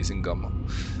and increasing gamma.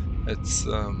 It's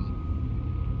I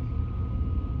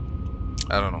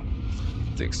don't know.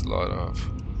 It takes a lot of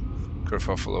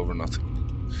kerfuffle over nothing.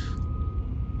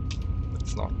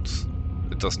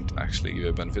 it doesn't actually give you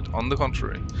a benefit. On the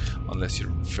contrary, unless you're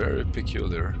very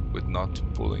peculiar with not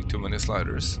pulling too many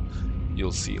sliders,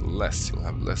 you'll see less, you'll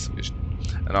have less vision.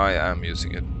 And I am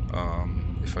using it.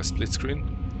 If I split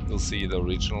screen, you'll see the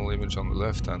original image on the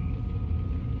left and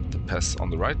the PES on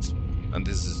the right. And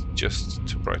this is just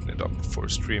to brighten it up for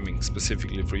streaming,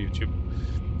 specifically for YouTube,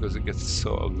 because it gets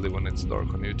so ugly when it's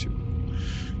dark on YouTube.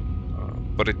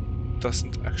 But it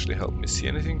doesn't actually help me see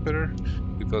anything better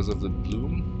because of the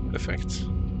bloom effect.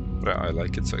 But I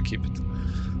like it, so I keep it.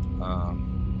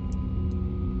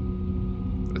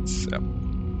 It's, yeah,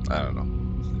 I don't know.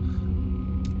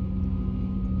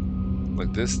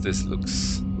 Like this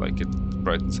looks like it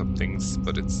brightens up things,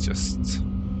 but it's just,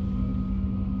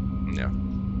 yeah.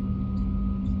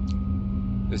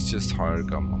 It's just higher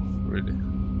gamma, really.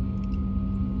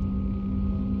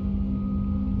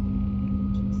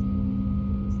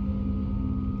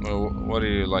 Well, what do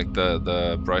you like,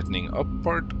 the brightening up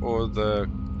part or the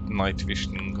night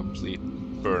vision complete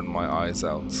burn my eyes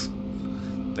out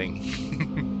thing?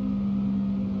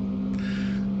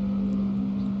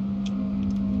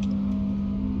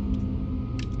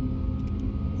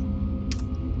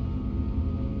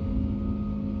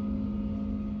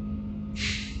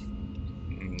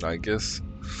 I guess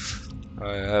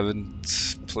I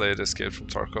haven't played Escape from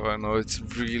Tarkov. I know it's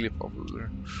really popular,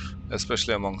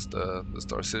 especially amongst the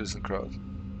Star Citizen crowd.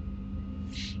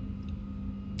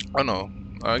 Oh no,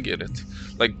 I get it.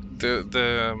 Like the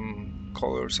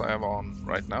colors I have on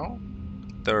right now,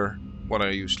 they're what I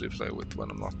usually play with when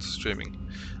I'm not streaming,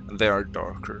 and they are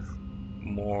darker,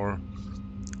 more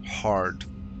hard,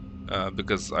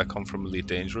 because I come from Elite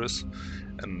Dangerous,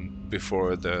 and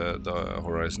before the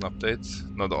Horizon update,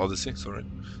 no, the Odyssey, sorry,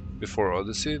 before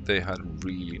Odyssey, they had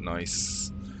really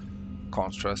nice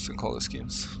contrast and color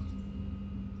schemes.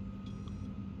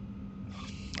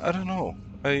 I don't know.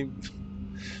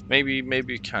 Maybe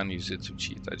you can use it to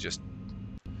cheat. I just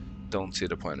don't see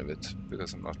the point of it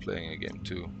because I'm not playing a game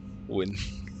to win.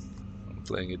 I'm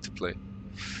playing it to play.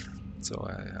 So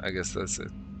I guess that's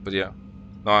it. But yeah,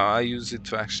 no, I use it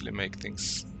to actually make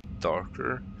things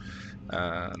darker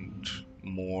and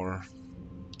more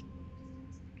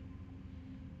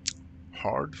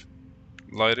hard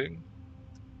lighting.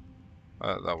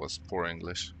 That was poor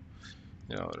English.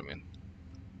 You know what I mean?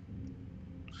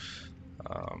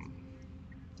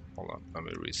 Hold on, let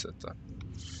me reset that.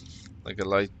 Like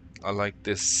I like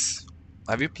this.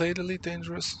 Have you played Elite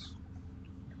Dangerous?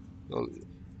 Well,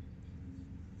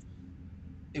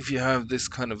 if you have this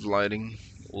kind of lighting,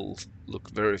 it will look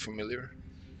very familiar.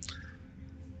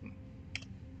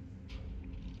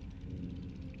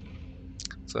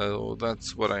 So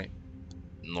that's what I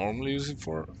normally use it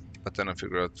for. But then I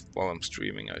figure out while I'm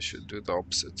streaming, I should do the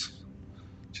opposite.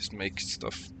 Just make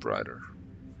stuff brighter.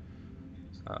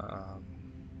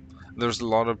 There's a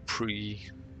lot of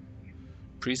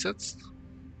presets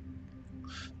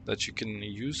that you can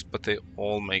use, but they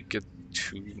all make it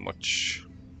too much,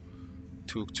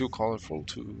 too colorful,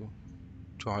 too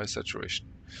high saturation.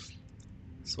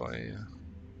 So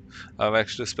I've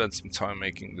actually spent some time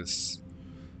making this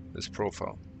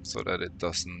profile so that it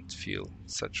doesn't feel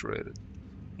saturated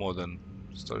more than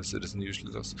Star Citizen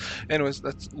usually does. Anyways,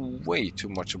 that's way too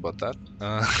much about that.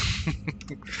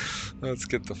 Let's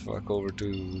get the fuck over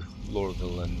to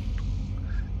Lorville, and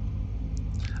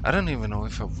I don't even know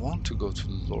if I want to go to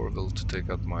Lorville to take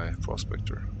out my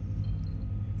prospector.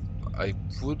 I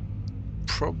would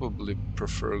probably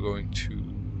prefer going to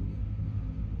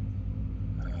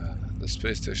the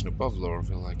space station above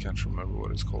Lorville. I can't remember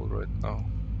what it's called right now.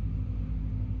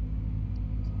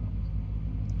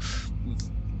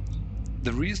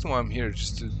 The reason why I'm here is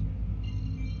just to...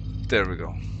 There we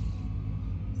go.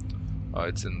 Oh,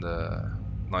 it's in the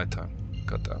nighttime.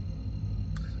 Got that.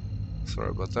 Sorry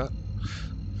about that.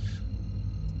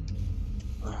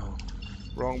 Oh,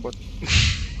 wrong button.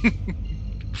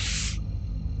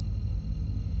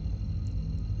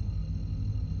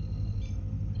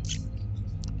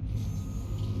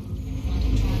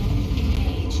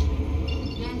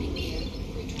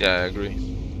 Yeah, I agree.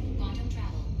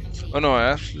 Oh no,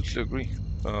 I absolutely agree.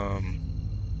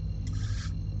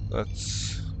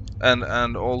 That's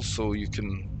and also you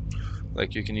can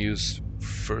use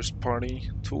first party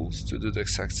tools to do the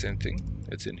exact same thing.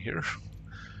 It's in here.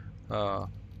 So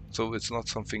it's not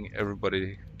something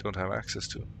everybody don't have access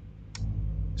to.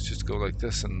 Let's just go like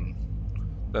this, and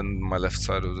then my left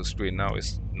side of the screen now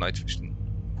is night vision,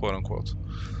 quote unquote.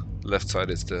 Left side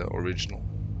is the original.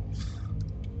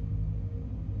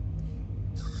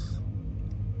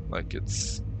 Like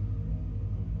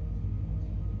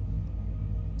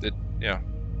yeah.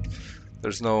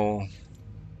 There's no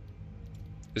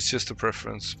It's just a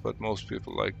preference, but most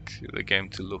people like the game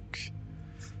to look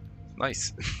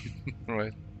nice,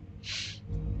 right?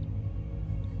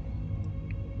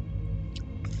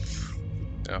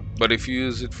 Yeah, but if you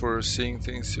use it for seeing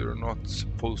things you're not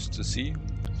supposed to see,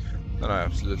 then I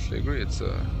absolutely agree. It's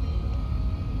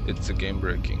a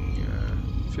game-breaking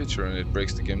feature, and it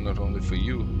breaks the game not only for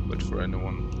you, but for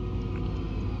anyone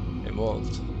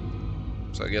involved.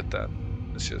 So I get that.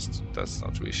 It's just that's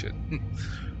not really shit.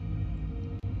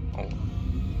 Oh,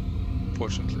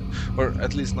 fortunately, or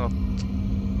at least not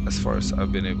as far as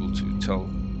I've been able to tell.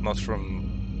 Not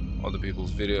from other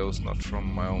people's videos, not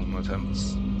from my own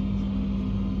attempts.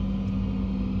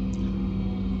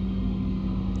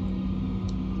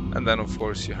 And then of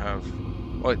course you have...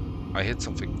 Oh, I hit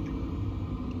something.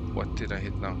 What did I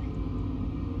hit now?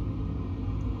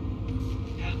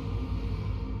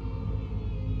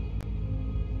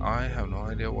 I have no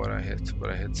idea what I hit, but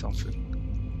I hit something.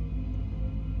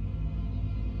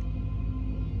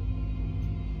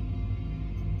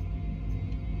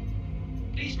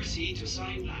 Please proceed to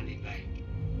assigned landing bay.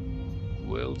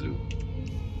 Will do.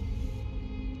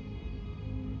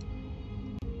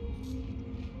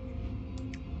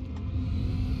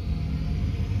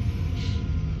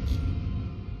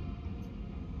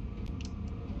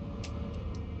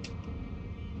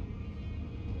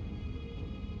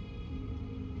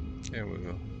 Here we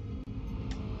go.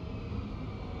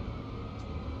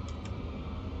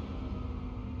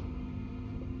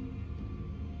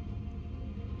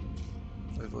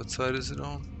 Wait, what side is it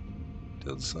on?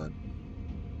 The other side?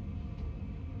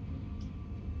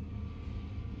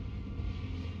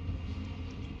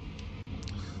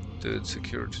 Dude,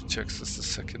 security checks us the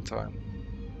second time.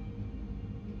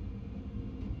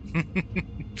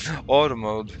 Auto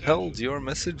mode held your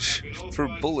message for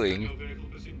bullying.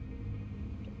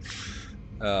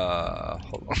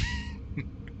 Hold on.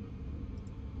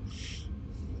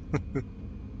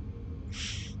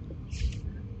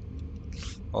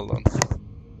 Hold on.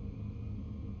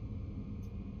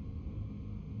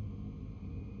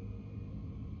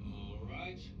 All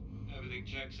right. Everything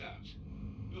checks out.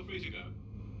 Feel free to go.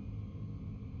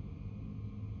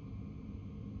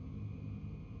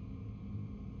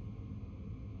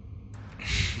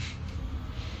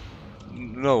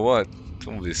 No, what?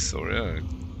 Don't be sorry.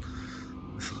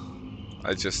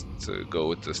 I just go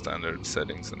with the standard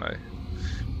settings and I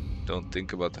don't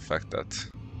think about the fact that...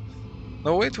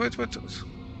 No, wait.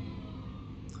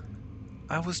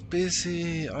 I was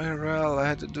busy, IRL, I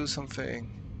had to do something.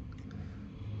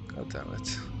 God damn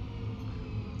it.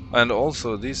 And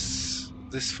also, this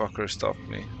fucker stopped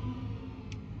me.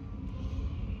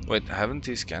 Wait, haven't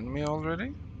he scanned me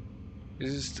already?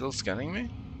 Is he still scanning me?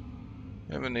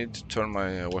 Maybe I need to turn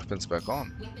my weapons back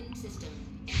on. Weapon system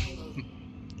enabled.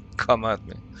 Come at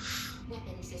me.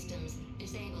 Weapon systems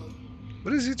disabled.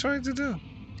 What is he trying to do?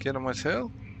 Get on my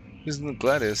tail? He's in the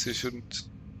Gladius, he shouldn't...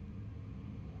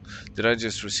 Did I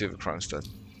just receive a crime stat?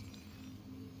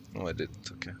 No, I didn't,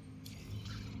 okay.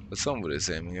 But somebody's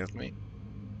aiming at me.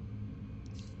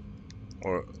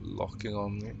 Or locking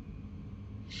on me.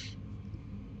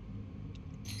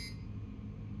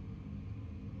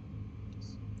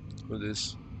 Who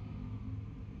this?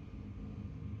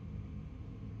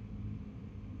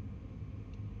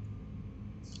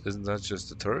 Isn't that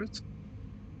just a turret?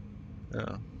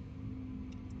 Yeah.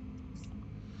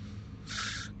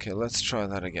 Okay, let's try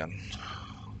that again.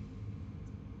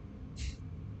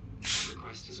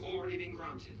 Request has already been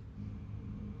granted.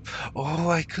 Oh,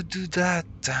 I could do that.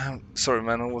 Damn. Sorry,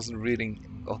 man, I wasn't reading.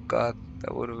 Oh god,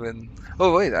 that would have been...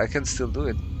 Oh wait, I can still do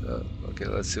it. Okay,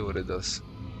 let's see what it does.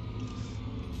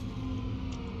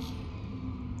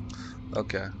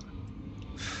 Okay.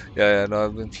 Yeah, no,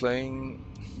 I've been playing...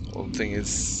 Well, the thing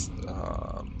is...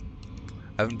 I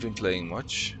haven't been playing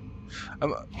much.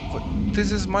 But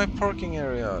this is my parking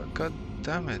area. God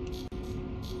damn it.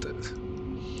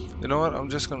 You know what? I'm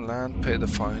just gonna land, pay the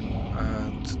fine,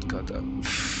 and god damn.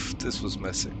 This was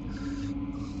messy.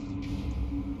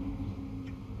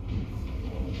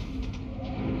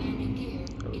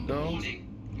 There we go. Warning,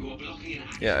 you are blocking an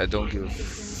active Yeah, I don't give a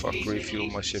flight fuck. path. Refuel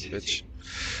my ship, bitch.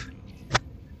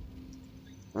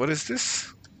 What is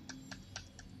this?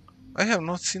 I have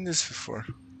not seen this before.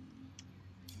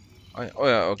 Oh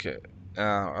yeah, okay.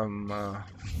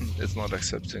 It's not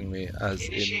accepting me as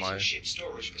in Initiating my... ship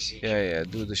storage procedure. Yeah,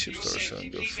 do the ship For your storage, so I safety,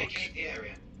 don't give a please fuck. vacate the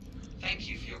area. Thank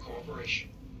you for your cooperation.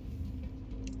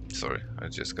 Sorry, I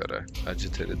just got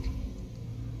agitated.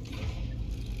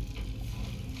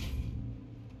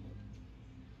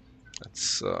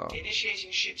 That's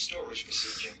Initiating ship storage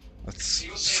procedure. That's For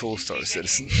your so safety, Star please stay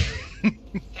Citizen. here.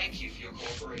 Thank you for your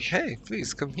cooperation. Hey,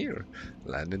 please come here.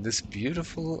 Land in this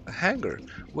beautiful hangar.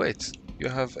 Wait, you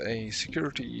have a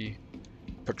security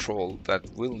patrol that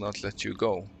will not let you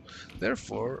go.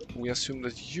 Therefore, we assume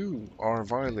that you are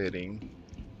violating.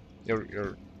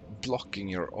 You're blocking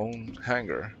your own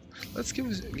hangar. Let's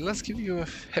give you a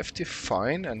hefty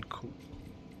fine and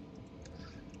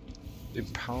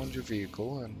impound your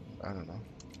vehicle and I don't know.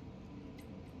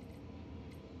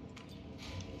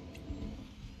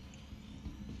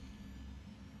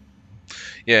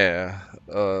 Yeah.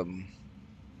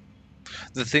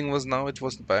 The thing was now it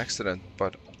wasn't by accident,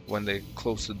 but when they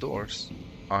closed the doors,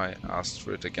 I asked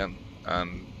for it again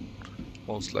and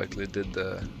most likely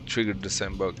triggered the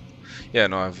same bug. Yeah,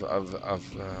 no, I've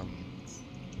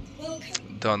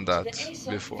Welcome done to that the ASOP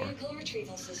before. Vehicle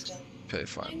Retrieval System. Okay,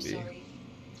 fine. I'm B. sorry.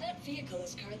 That vehicle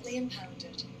is currently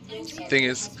impounded. Your Thing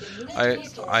vehicle is, has been I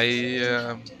metaphorically I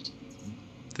impounded.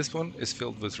 this one is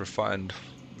filled with refined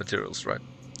materials, right?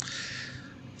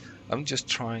 I'm just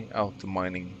trying out the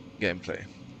mining gameplay.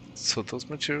 So those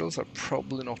materials are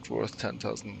probably not worth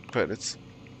 10,000 credits.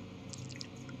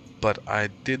 But I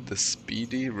did the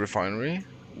speedy refinery,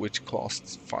 which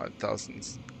costs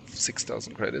 5,000,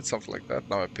 6,000 credits, something like that.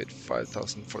 Now I paid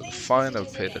 5,000 for the Please fine. visit I've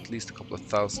us paid again. at least a couple of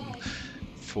thousand Goodbye.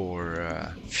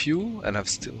 for fuel, and I've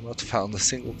still not found a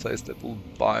single place that will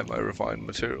buy my refined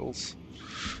materials.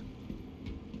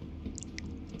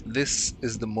 This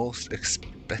is the most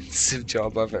expensive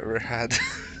job I've ever had.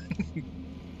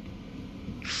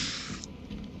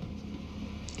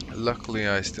 Luckily,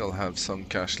 I still have some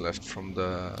cash left from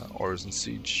the Arisen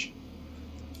Siege.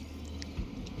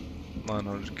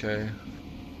 900k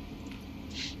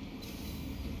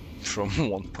from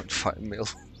 1.5 mil.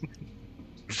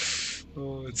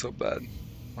 Oh, it's so bad.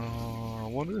 I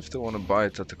wonder if they want to buy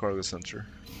it at the cargo center.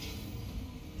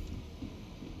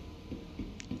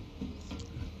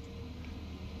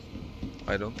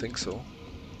 I don't think so,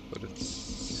 but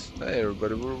it's... Hey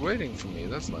everybody, we're waiting for me,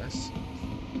 that's nice.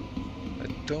 I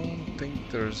don't think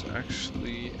there's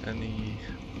actually anything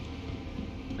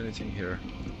here.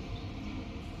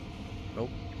 Nope.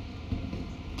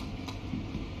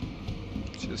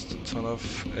 Just a ton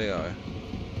of AI.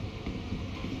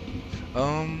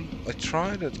 I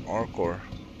tried at Arcor,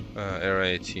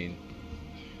 Area 18.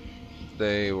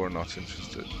 They were not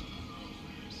interested.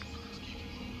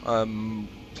 I'm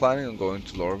planning on going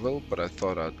to Lorville, but I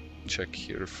thought I'd check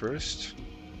here first.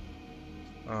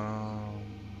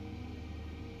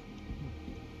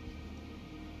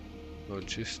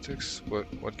 Logistics.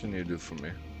 What can you do for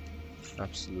me?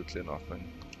 Absolutely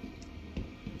nothing.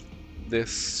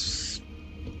 This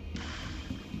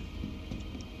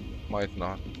might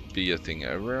not be a thing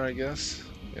ever, I guess.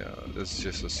 Yeah, this is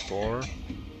just a store.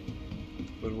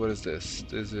 But what is this?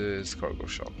 This is cargo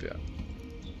shop, yeah.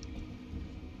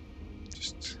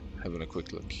 Just having a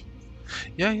quick look.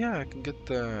 Yeah, I can get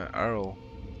the arrow.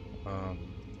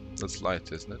 That's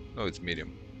light, isn't it? No, it's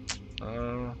medium.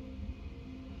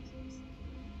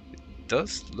 It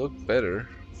does look better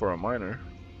for a miner.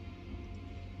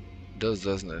 Does,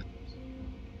 doesn't it?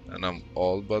 And I'm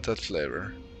all about that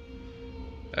flavor.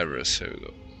 Everest, here we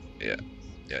go. Yeah.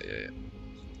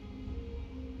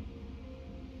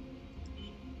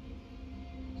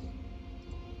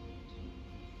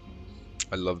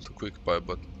 I love the quick buy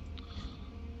button.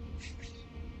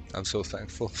 I'm so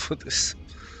thankful for this.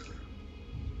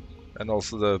 And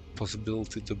also the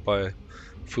possibility to buy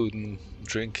food and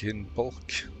drink in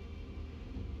bulk.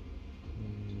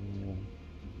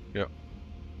 Yeah,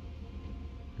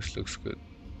 this looks good.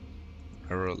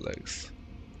 Arrow legs.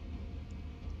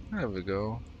 There we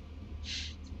go.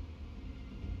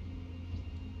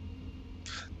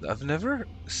 I've never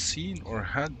seen or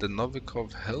had the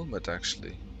Novikov helmet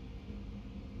actually.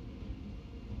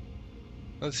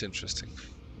 That's interesting.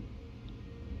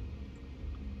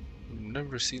 I've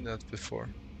never seen that before.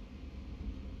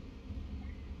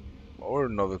 Or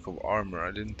Novikov armor,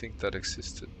 I didn't think that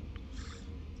existed.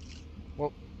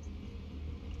 Well,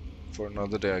 for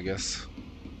another day, I guess.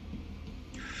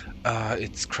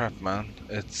 It's crap, man.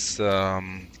 It's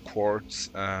quartz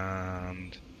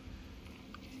and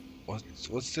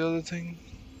what's the other thing?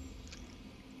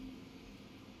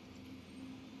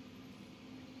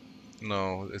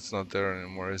 No, it's not there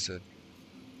anymore, is it?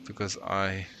 Because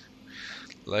I,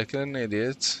 like an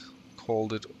idiot,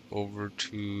 called it over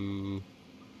to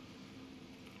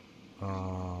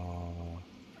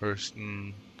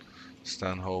Hurston,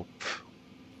 Stanhope,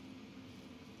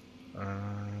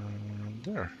 and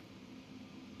there.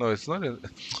 No, it's not in.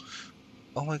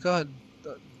 Oh my god,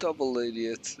 double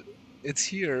idiot. It's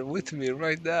here with me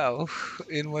right now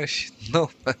in my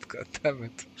notepad. God damn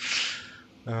it!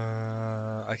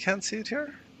 I can't see it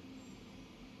here.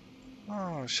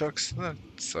 Oh shucks, that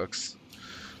sucks.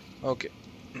 Okay,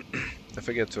 if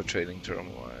I get to a trading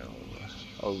terminal,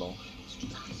 I'll know.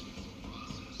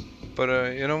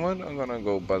 But you know what? I'm gonna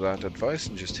go by that advice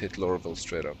and just hit Lorville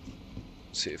straight up.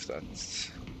 See if that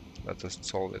doesn't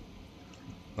solve it.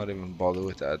 Not even bother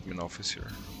with the admin office here.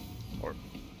 Or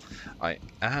I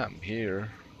am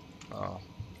here. Uh,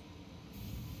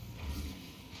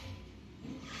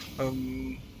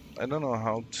 I don't know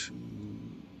how to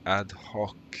ad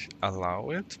hoc allow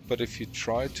it, but if you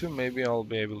try to, maybe I'll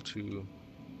be able to.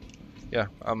 Yeah,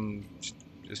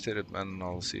 just hit it, man, and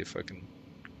I'll see if I can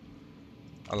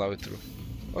allow it through.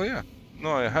 Oh yeah,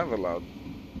 no, I have allowed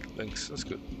links. That's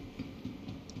good.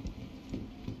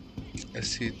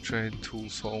 SC Trade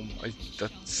Tools Home.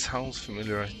 That sounds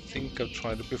familiar. I think I've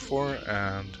tried it before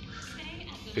and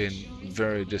been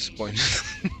very disappointed.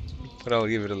 But I'll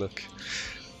give it a look.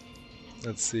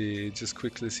 Let's see, just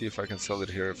quickly see if I can sell it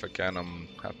here. If I can, I'm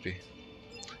happy.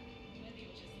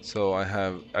 So I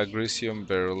have Agricium,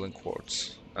 Beryl, and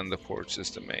Quartz, and the Quartz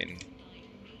is the main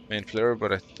player,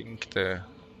 but I think the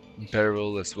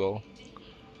Beryl as well.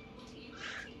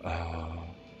 Uh,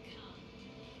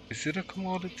 is it a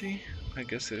commodity? I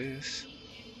guess it is.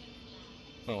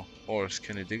 No, ores.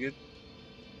 Can you dig it?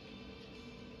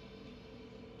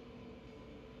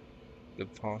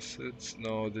 Deposits?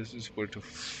 No, this is where to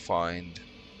find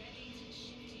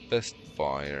best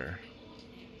buyer.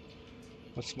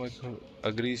 What's my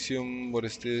Agricium? What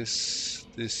is this?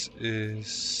 This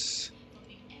is.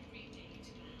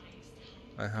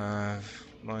 I have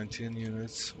 19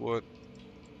 units. What?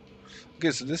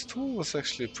 Okay, so this tool was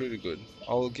actually pretty good.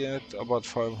 I'll get about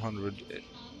 500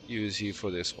 USD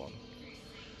for this one,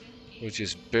 which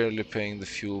is barely paying the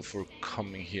fuel for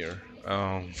coming here.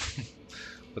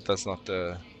 But that's not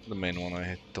the main one.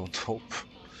 I don't hope.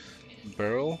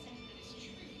 Barrel.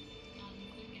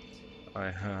 I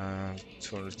have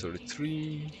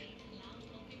 233.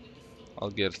 I'll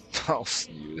get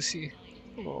 1000 USD.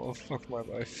 Oh, fuck my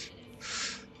life.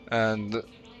 And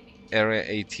Area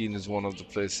 18 is one of the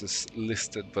places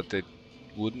listed, but they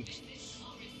wouldn't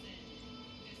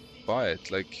buy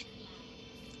it. Like,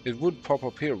 it would pop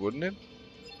up here, wouldn't it?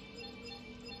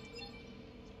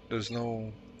 There's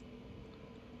no...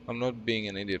 I'm not being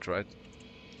an idiot, right?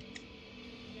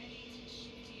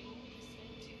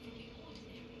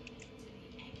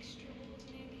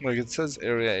 Like, it says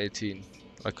Area 18.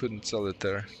 I couldn't sell it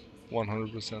there.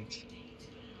 100%.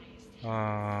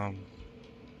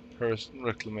 Hurston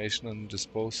Reclamation and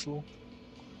Disposal.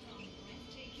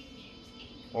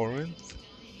 Orinth.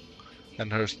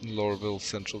 And Hurston Laurelville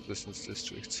Central Business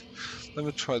District. Let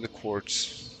me try the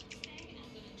Quartz.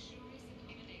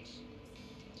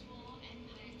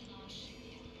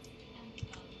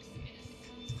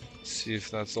 See if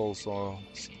that's also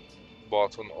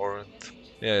bought on Orinth.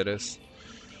 Yeah, it is.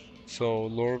 So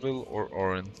Laurelville or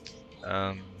Orinth.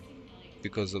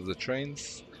 Because of the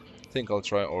trains, I think I'll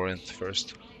try Orinth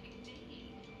first.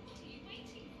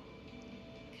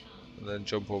 And then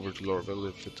jump over to Laurelville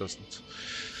if it doesn't.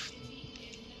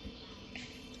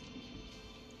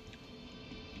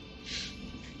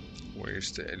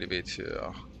 Where's the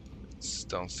elevator? It's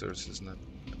downstairs, isn't it?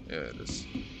 Yeah, it is.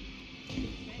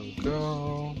 There we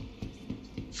go.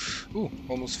 Ooh,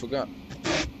 almost forgot.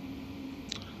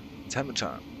 It's hammer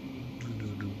time.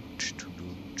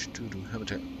 Hammer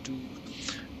time.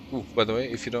 Ooh, by the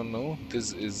way, if you don't know,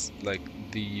 this is like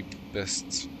the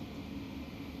best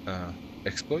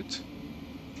exploit.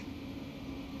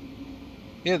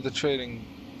 Yeah, the trading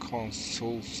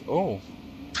consoles. Oh,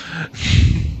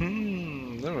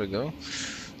 there we go.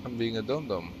 I'm being a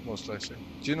dum-dum, most likely.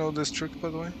 Do you know this trick, by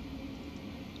the way?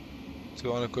 To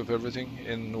unequip everything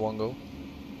in one go.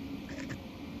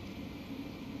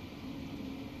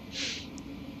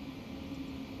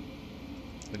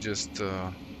 It just,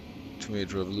 to me,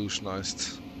 it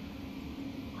revolutionized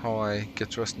how I get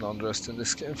dressed and undressed in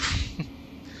this game.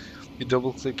 You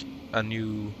double-click a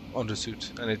new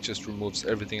undersuit, and it just removes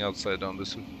everything outside the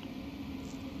undersuit.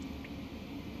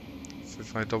 So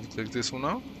if I double-click this one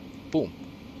now, boom.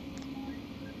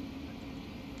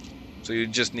 So you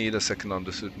just need a second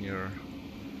undersuit and you're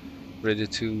ready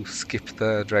to skip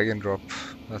the drag and drop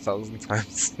 1,000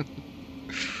 times.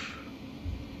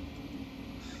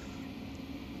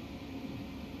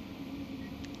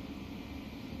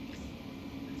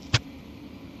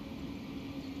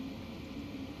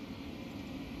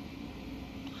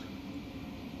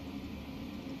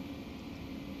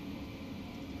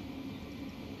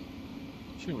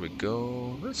 Here we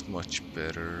go. That's much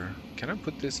better. Can I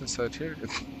put this inside here?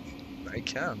 I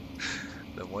can.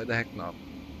 Then why the heck not?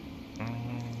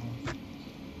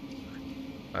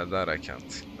 That I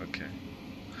can't. Okay.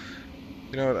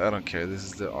 You know what? I don't care. This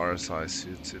is the RSI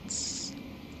suit.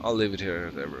 I'll leave it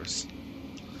here at Everest.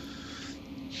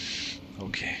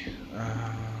 Okay.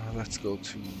 Let's go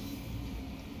to.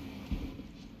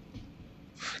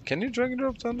 Can you drag and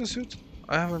drop the undersuit?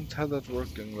 I haven't had that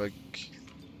working. Like,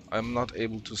 I'm not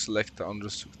able to select the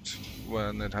undersuit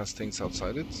when it has things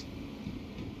outside it.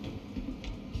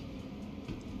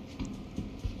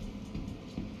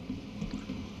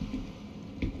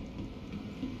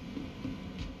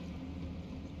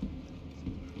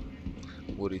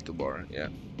 Burrito bar, yeah.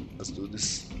 Let's do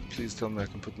this. Please tell me I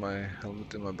can put my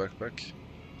helmet in my backpack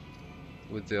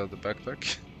with the other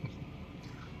backpack.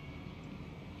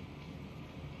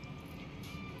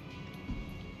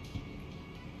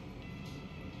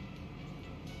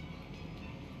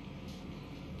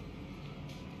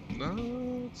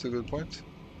 No, it's a good point.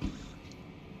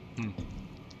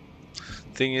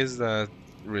 Thing is that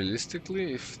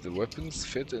realistically, if the weapons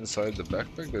fit inside the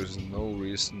backpack, there's no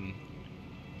reason.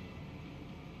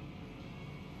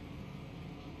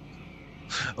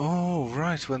 Oh,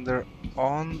 right, when they're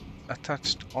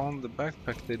attached on the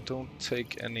backpack, they don't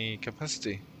take any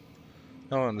capacity.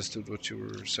 Now I understood what you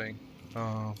were saying.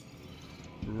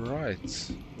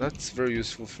 Right. That's very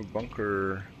useful for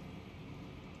bunker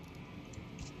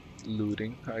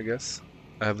looting, I guess.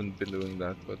 I haven't been doing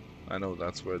that, but I know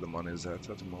that's where the money is at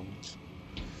the moment.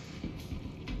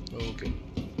 Okay.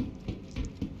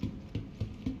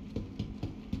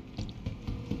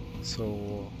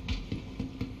 So...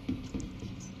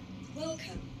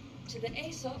 Welcome to the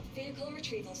ASOP Vehicle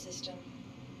Retrieval System.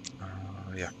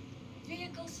 yeah.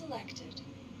 Vehicle selected.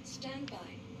 Stand by.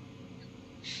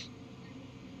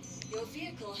 Your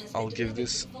vehicle has been I'll give delivered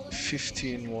this to the following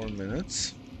 15 location. more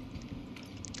minutes.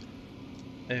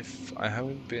 If I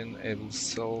haven't been able to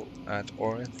sell at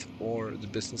Orinth or the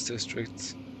business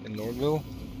district in Nordville,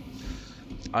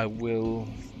 I will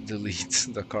delete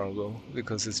the cargo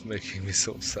because it's making me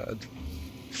so sad.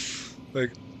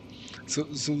 Like, so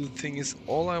the thing is,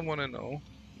 all I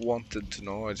wanted to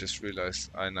know, I just realized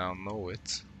I now know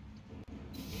it,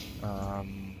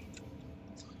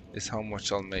 is how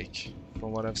much I'll make.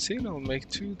 From what I've seen, I'll make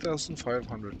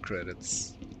 2,500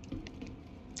 credits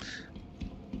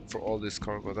for all this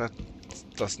cargo. That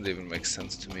doesn't even make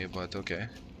sense to me, but okay.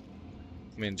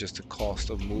 I mean, just the cost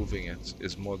of moving it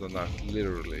is more than that,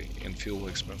 literally, in fuel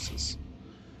expenses.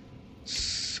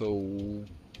 So,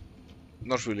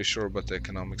 not really sure about the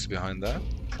economics behind that.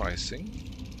 Pricing.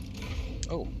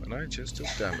 Oh, and I just took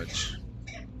damage.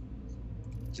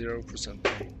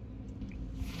 0%.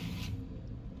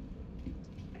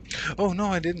 Oh no,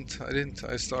 I didn't.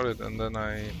 I started and then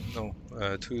no,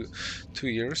 2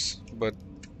 years, but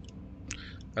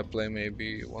I play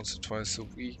maybe once or twice a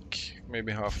week,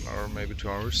 maybe half an hour, maybe 2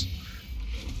 hours.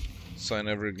 So I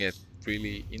never get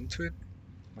really into it.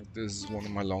 Like, this is one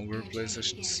of my longer Your play journey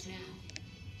sessions. begins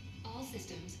now. All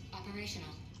systems operational.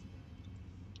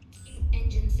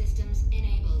 Engine systems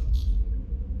enabled.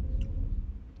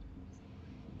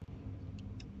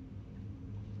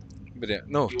 But yeah,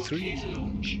 no, You're clear to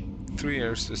launch. 3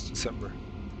 years this December,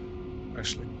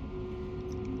 actually.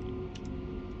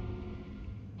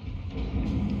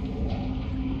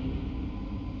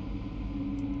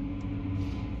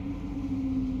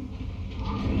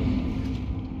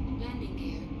 Landing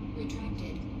gear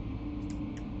retracted.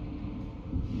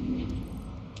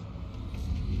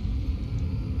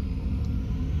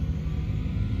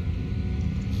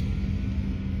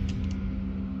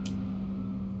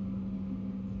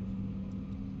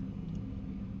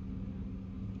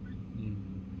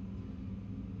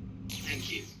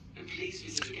 Thank you, and please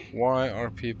visit again. Why are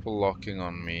people locking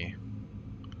on me?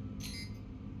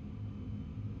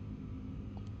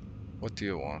 What do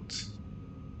you want?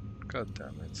 God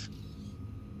damn it.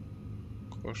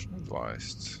 Caution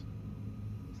advised.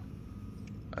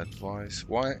 Advice.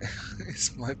 Why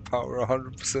is my power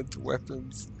 100% to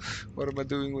weapons? What am I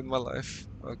doing with my life?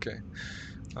 Okay.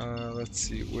 Let's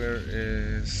see. Where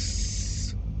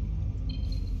is...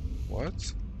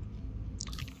 What?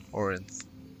 Orinth.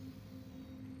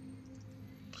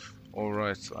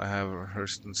 Alright, I have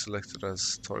Hurston selected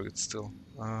as target still.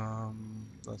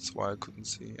 That's why I couldn't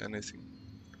see anything.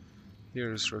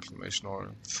 Here is Reclamation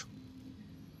Orinth.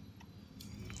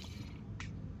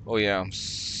 Oh yeah, I'm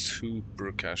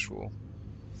super casual.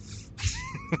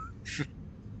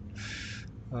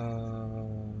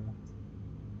 Oh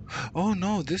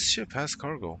no, this ship has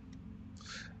cargo.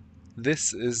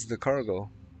 This is the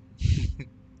cargo.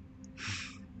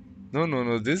 No, no,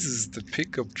 no. This is the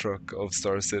pickup truck of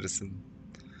Star Citizen.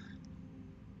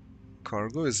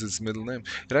 Cargo is its middle name.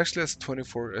 It actually has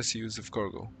 24 SUs of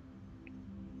cargo.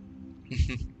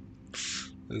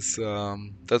 That's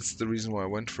the reason why I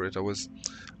went for it.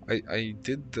 I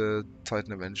did the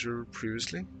Titan Avenger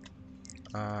previously,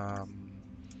 um,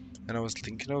 and I was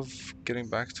thinking of getting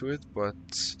back to it, but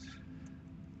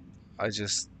I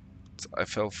just I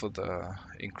fell for the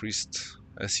increased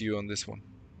SU on this one.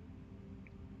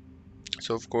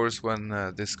 So of course, when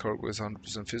this cargo is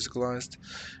 100% physicalized,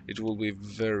 it will be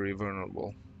very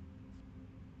vulnerable.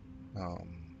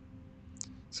 Um,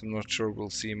 so I'm not sure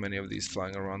we'll see many of these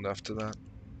flying around after that.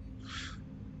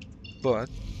 But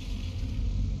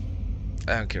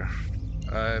I don't care.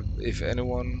 If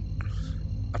anyone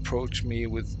approach me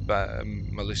with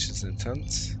malicious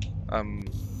intent,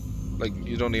 like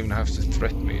you don't even have to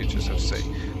threaten me. You just have to say,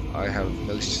 "I have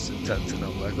malicious intent," and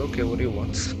I'm like, "Okay, what do you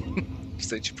want?"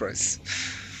 State your price.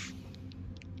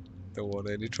 Don't want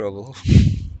any trouble,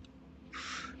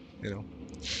 you know.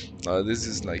 This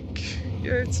is like,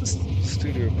 yeah, it's a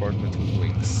studio apartment with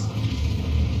wings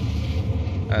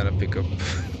and a pickup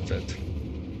bed.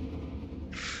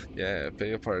 Yeah, pay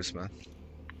your price, man.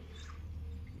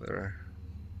 They're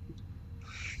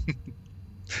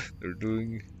they're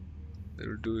doing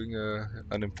they're doing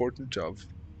an important job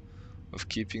of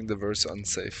keeping the verse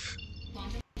unsafe.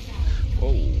 Quantum shower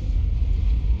Whoa, complete.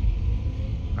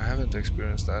 I haven't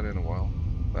experienced that in a while.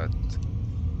 That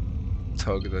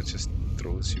tug that just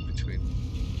throws you between.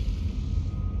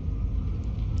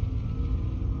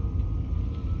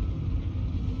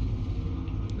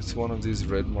 It's one of these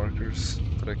red markers,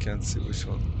 but I can't see which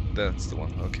one. That's the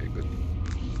one. Okay, good.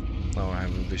 Now I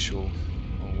have a visual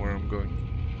on where I'm going.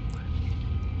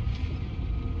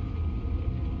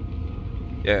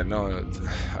 Yeah, no,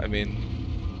 I mean,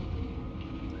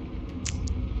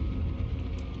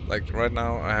 like right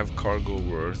now I have cargo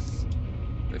worth,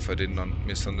 if I did not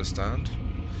misunderstand,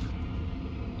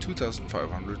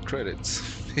 2,500 credits.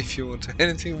 If you want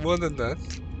anything more than that,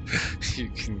 you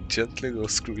can gently go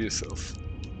screw yourself.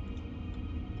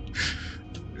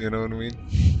 You know what I mean?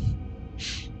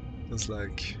 It's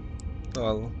like,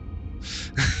 well,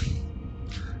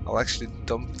 I'll actually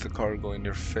dump the cargo in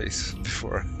your face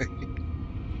before I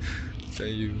pay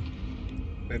you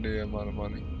any amount of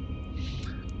money.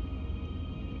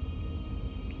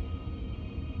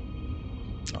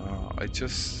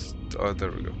 Oh,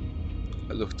 there we go.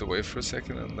 I looked away for a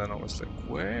second and then I was like,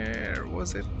 where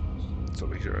was it? It's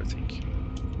over here, I think.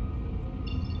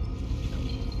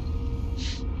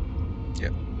 Yeah,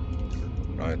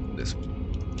 right, this one.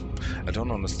 I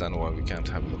don't understand why we can't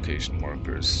have location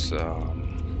markers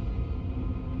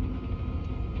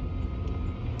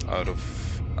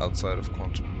outside of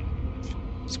quantum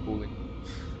spooling.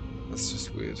 That's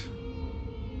just weird.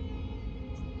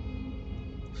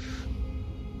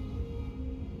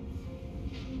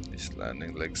 These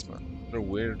landing legs, man. They're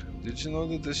weird. Did you know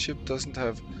that this ship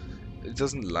it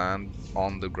doesn't land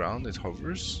on the ground, it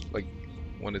hovers? Like,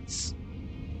 when it's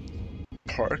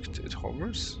parked, it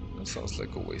hovers? That sounds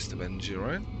like a waste of energy,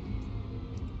 right?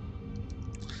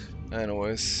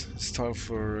 Anyways, it's time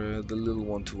for the little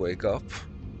one to wake up.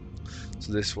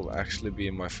 So this will actually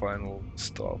be my final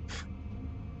stop.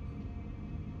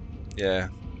 Yeah,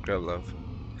 grab love.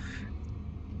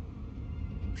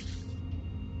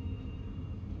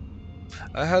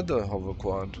 I had the hover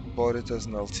quad, bought it as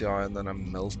an LTI and then I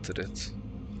melted it.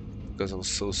 Because I was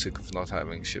so sick of not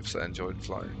having ships I enjoyed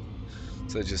flying.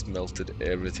 So I just melted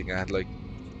everything. I had like,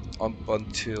 up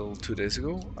until 2 days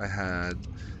ago, I had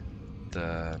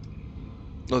the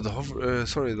no the hover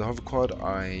the hover quad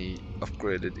I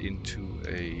upgraded into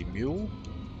a mule,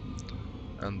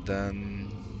 and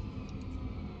then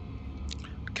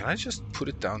can I just put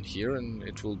it down here and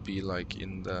it will be like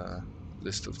in the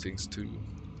list of things to?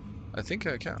 I think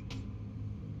I can.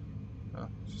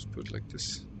 Just put it like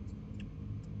this.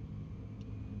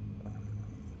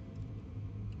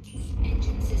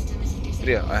 Engine systems But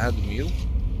yeah, I disabled. had the mule.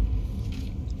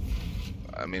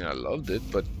 I mean, I loved it,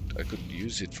 but I couldn't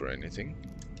use it for anything.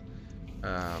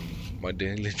 My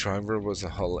daily driver was a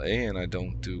hull A and I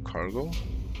don't do cargo,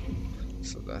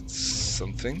 so that's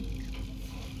something.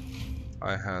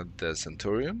 I had the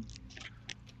Centurion.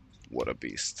 What a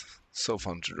beast. So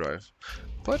fun to drive.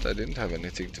 But I didn't have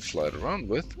anything to fly it around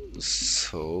with,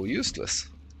 so useless.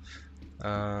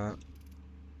 Am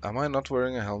I not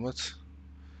wearing a helmet?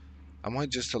 Am I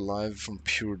just alive from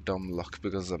pure dumb luck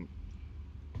because I'm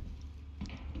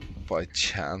by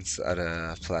chance at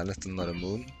a planet and not a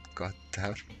moon? God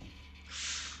damn.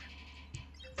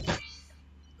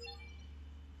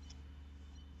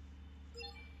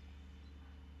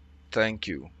 Thank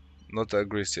you. not the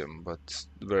agricium, but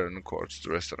the Baron Quartz.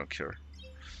 The rest I don't care.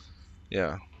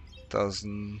 Yeah,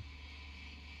 1,000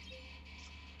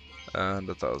 and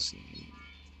 1,000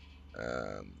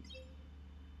 and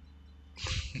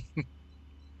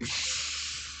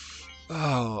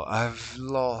oh, I've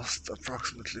lost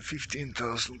approximately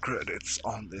 15,000 credits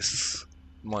on this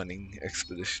mining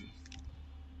expedition.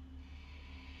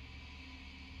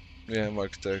 Yeah,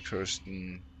 Architect,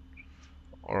 Hurston,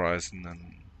 Horizon,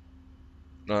 and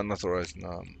no, not Horizon.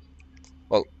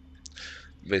 Well,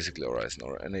 basically Horizon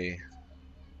or any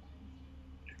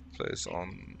place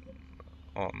on.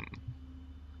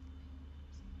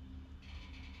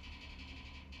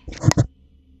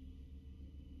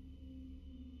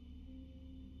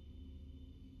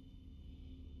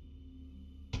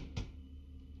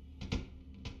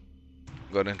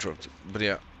 Got interrupted, but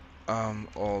yeah, I'm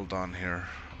all done here.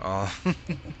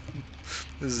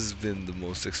 This has been the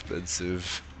most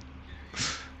expensive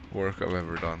work I've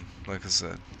ever done. Like I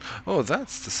said. Oh,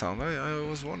 that's the sound. I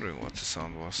was wondering what the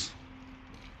sound was.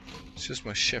 It's just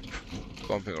my ship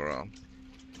bumping around.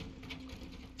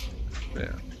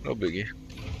 Yeah, no biggie.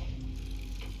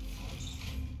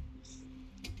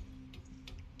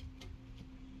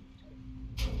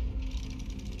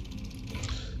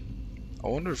 I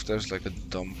wonder if there's like a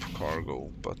dump cargo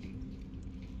button.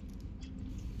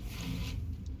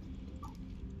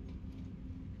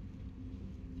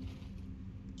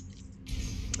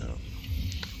 No.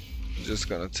 Just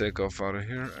gonna take off out of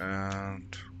here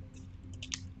and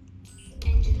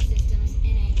Engine systems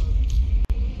enabled.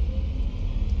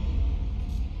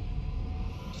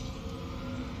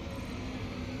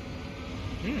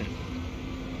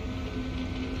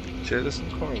 jettison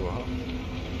cargo, huh?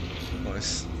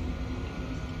 Nice.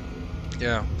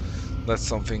 Yeah, that's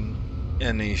something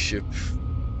any ship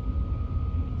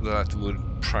that would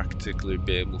practically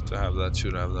be able to have that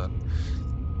should have that.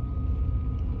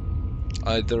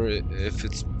 Either if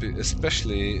it's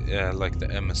especially like the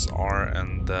MSR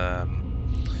and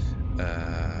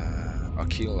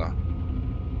Aquila.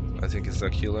 I think it's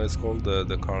Aquila. It's called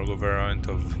the cargo variant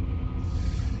of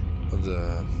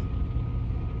the.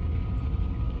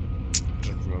 I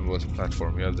don't remember what the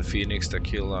platform. You have the Phoenix, the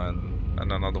Aquila,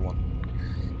 and another one.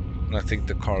 And I think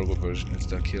the cargo version is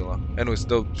the Aquila. Anyways,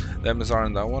 the MSR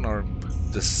and that one are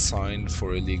designed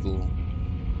for illegal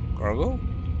cargo.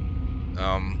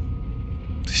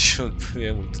 They should be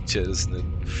able to jettison it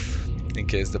in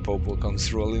case the Popo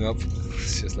comes rolling up.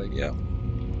 It's just like, yeah.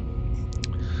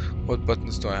 What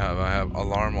buttons do I have? I have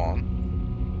alarm on.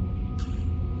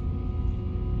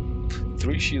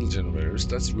 3 shield generators.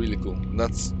 That's really cool.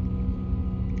 That's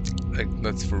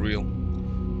for real.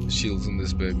 Shields in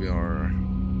this baby are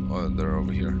they're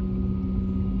over here.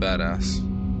 Badass.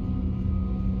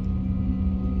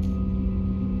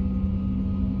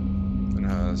 It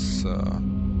has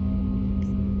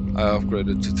I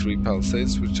upgraded to 3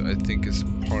 palisades, which I think is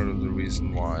part of the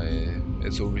reason why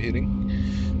it's overheating.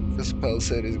 Because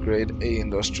palisade is grade A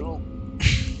industrial.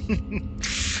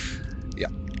 Yeah.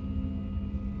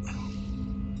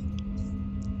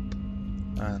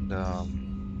 And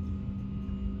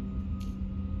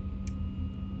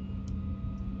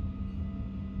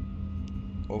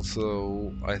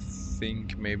also, I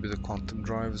think maybe the quantum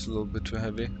drive is a little bit too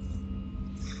heavy.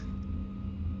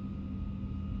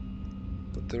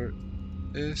 But there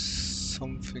is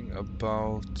something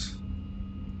about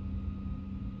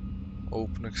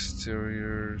open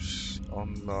exteriors,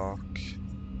 unlock.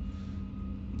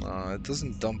 It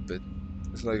doesn't dump it.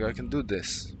 It's like I can do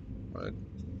this, right?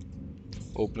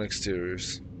 Open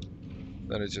exteriors.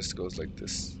 Then it just goes like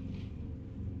this.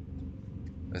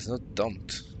 It's not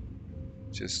dumped.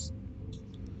 Just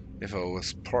if I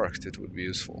was parked, it would be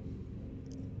useful.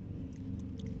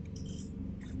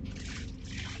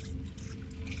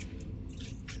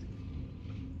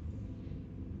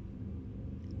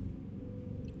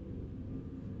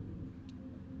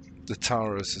 The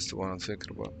Taurus is the one I'm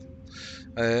thinking about.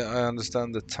 I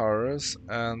understand the Taurus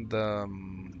and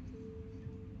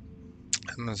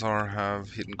MSR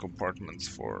have hidden compartments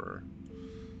for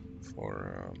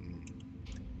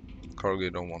cargo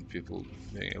you don't want people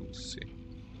being able to see.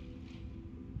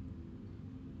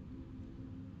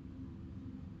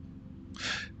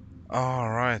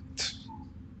 Alright.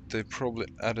 They probably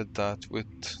added that with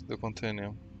the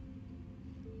Continuum.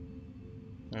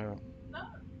 Yeah.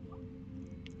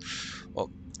 Well,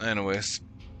 anyways.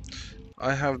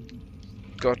 I have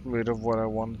gotten rid of what I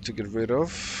wanted to get rid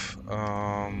of.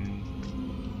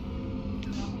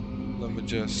 Let me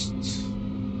just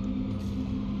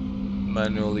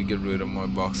manually get rid of my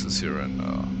boxes here and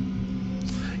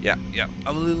yeah,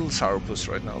 I'm a little sourpuss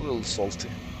right now, a little salty.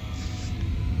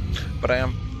 But I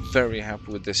am very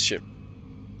happy with this ship.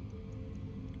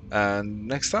 And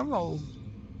next time I'll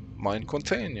mine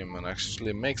Quantanium and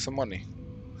actually make some money.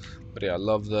 But yeah, I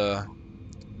love the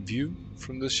view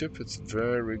from this ship. It's a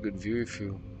very good view if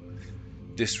you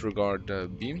disregard the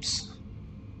beams.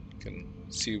 You can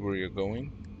see where you're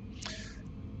going.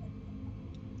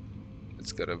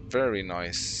 It's got a very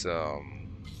nice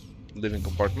living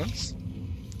compartments,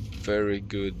 very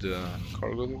good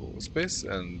cargo space,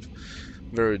 and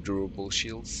very durable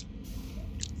shields.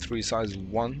 3 size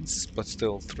 1s, but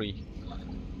still 3.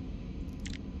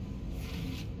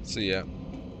 So yeah,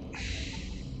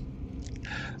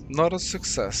 not a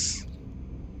success,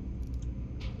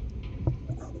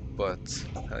 but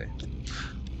hey,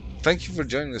 thank you for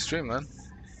joining the stream, man,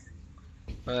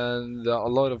 and a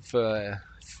lot of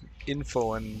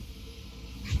info and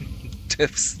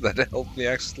tips that help me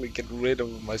actually get rid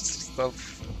of my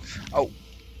stuff. Oh,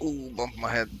 ooh, bumped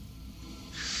my head.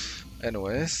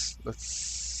 Anyways,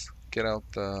 let's get out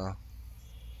the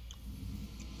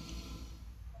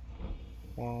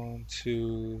 1,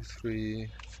 2, 3,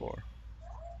 4.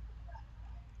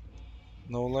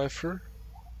 No lifer?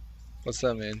 What's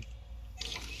that mean?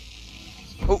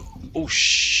 Oh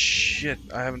shit!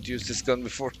 I haven't used this gun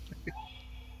before.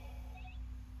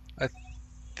 I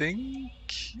think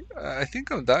I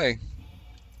think I'm dying.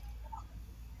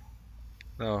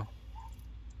 No.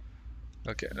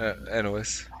 Okay.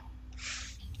 Anyways.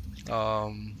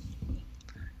 Um.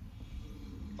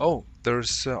 Oh,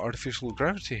 there's artificial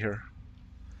gravity here.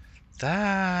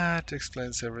 That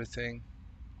explains everything.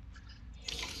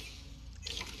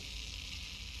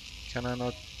 Can I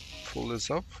not pull this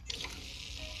up?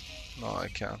 No, I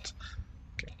can't.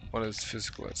 Okay. What is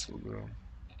physical?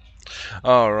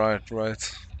 Oh, right.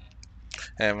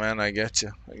 Hey man, I get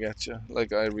you.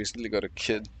 Like I recently got a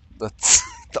kid that's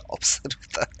the opposite of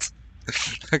that.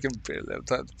 I can barely have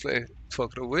time to play.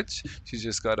 Talking of which, she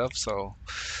just got up, so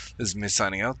this is me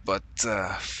signing out. But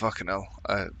fucking hell,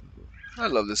 I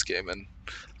love this game, and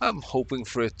I'm hoping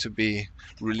for it to be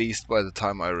released by the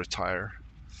time I retire.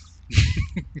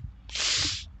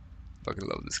 Fucking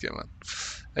love this game, man.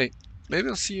 Hey, maybe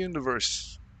I'll see you in the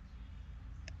verse.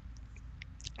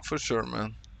 For sure,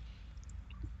 man.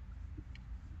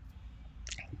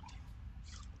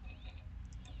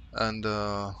 And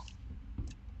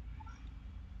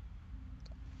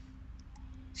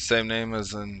same name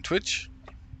as in Twitch.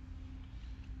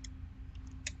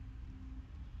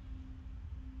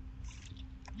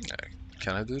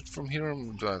 Can I do it from here, or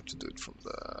do I have to do it from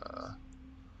the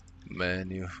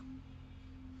menu?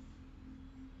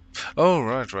 Oh,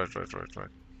 right.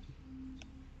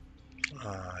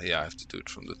 Yeah, I have to do it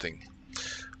from the thing.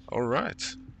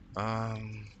 Alright.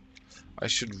 I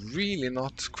should really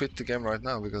not quit the game right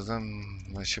now, because then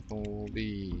my ship will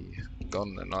be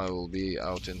gone and I will be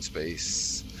out in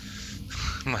space.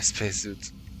 My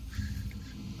spacesuit.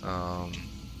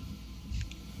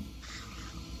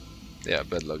 Yeah,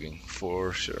 bed logging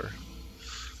for sure.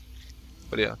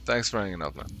 But yeah, thanks for hanging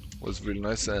out, man. It was really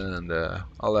nice, and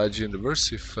I'll add you in the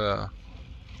verse if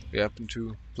we happen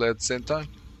to play at the same time.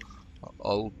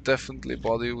 I'll definitely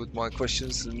bother you with my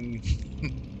questions and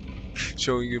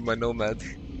showing you my nomad.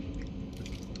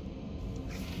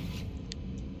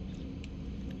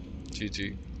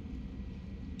 GG.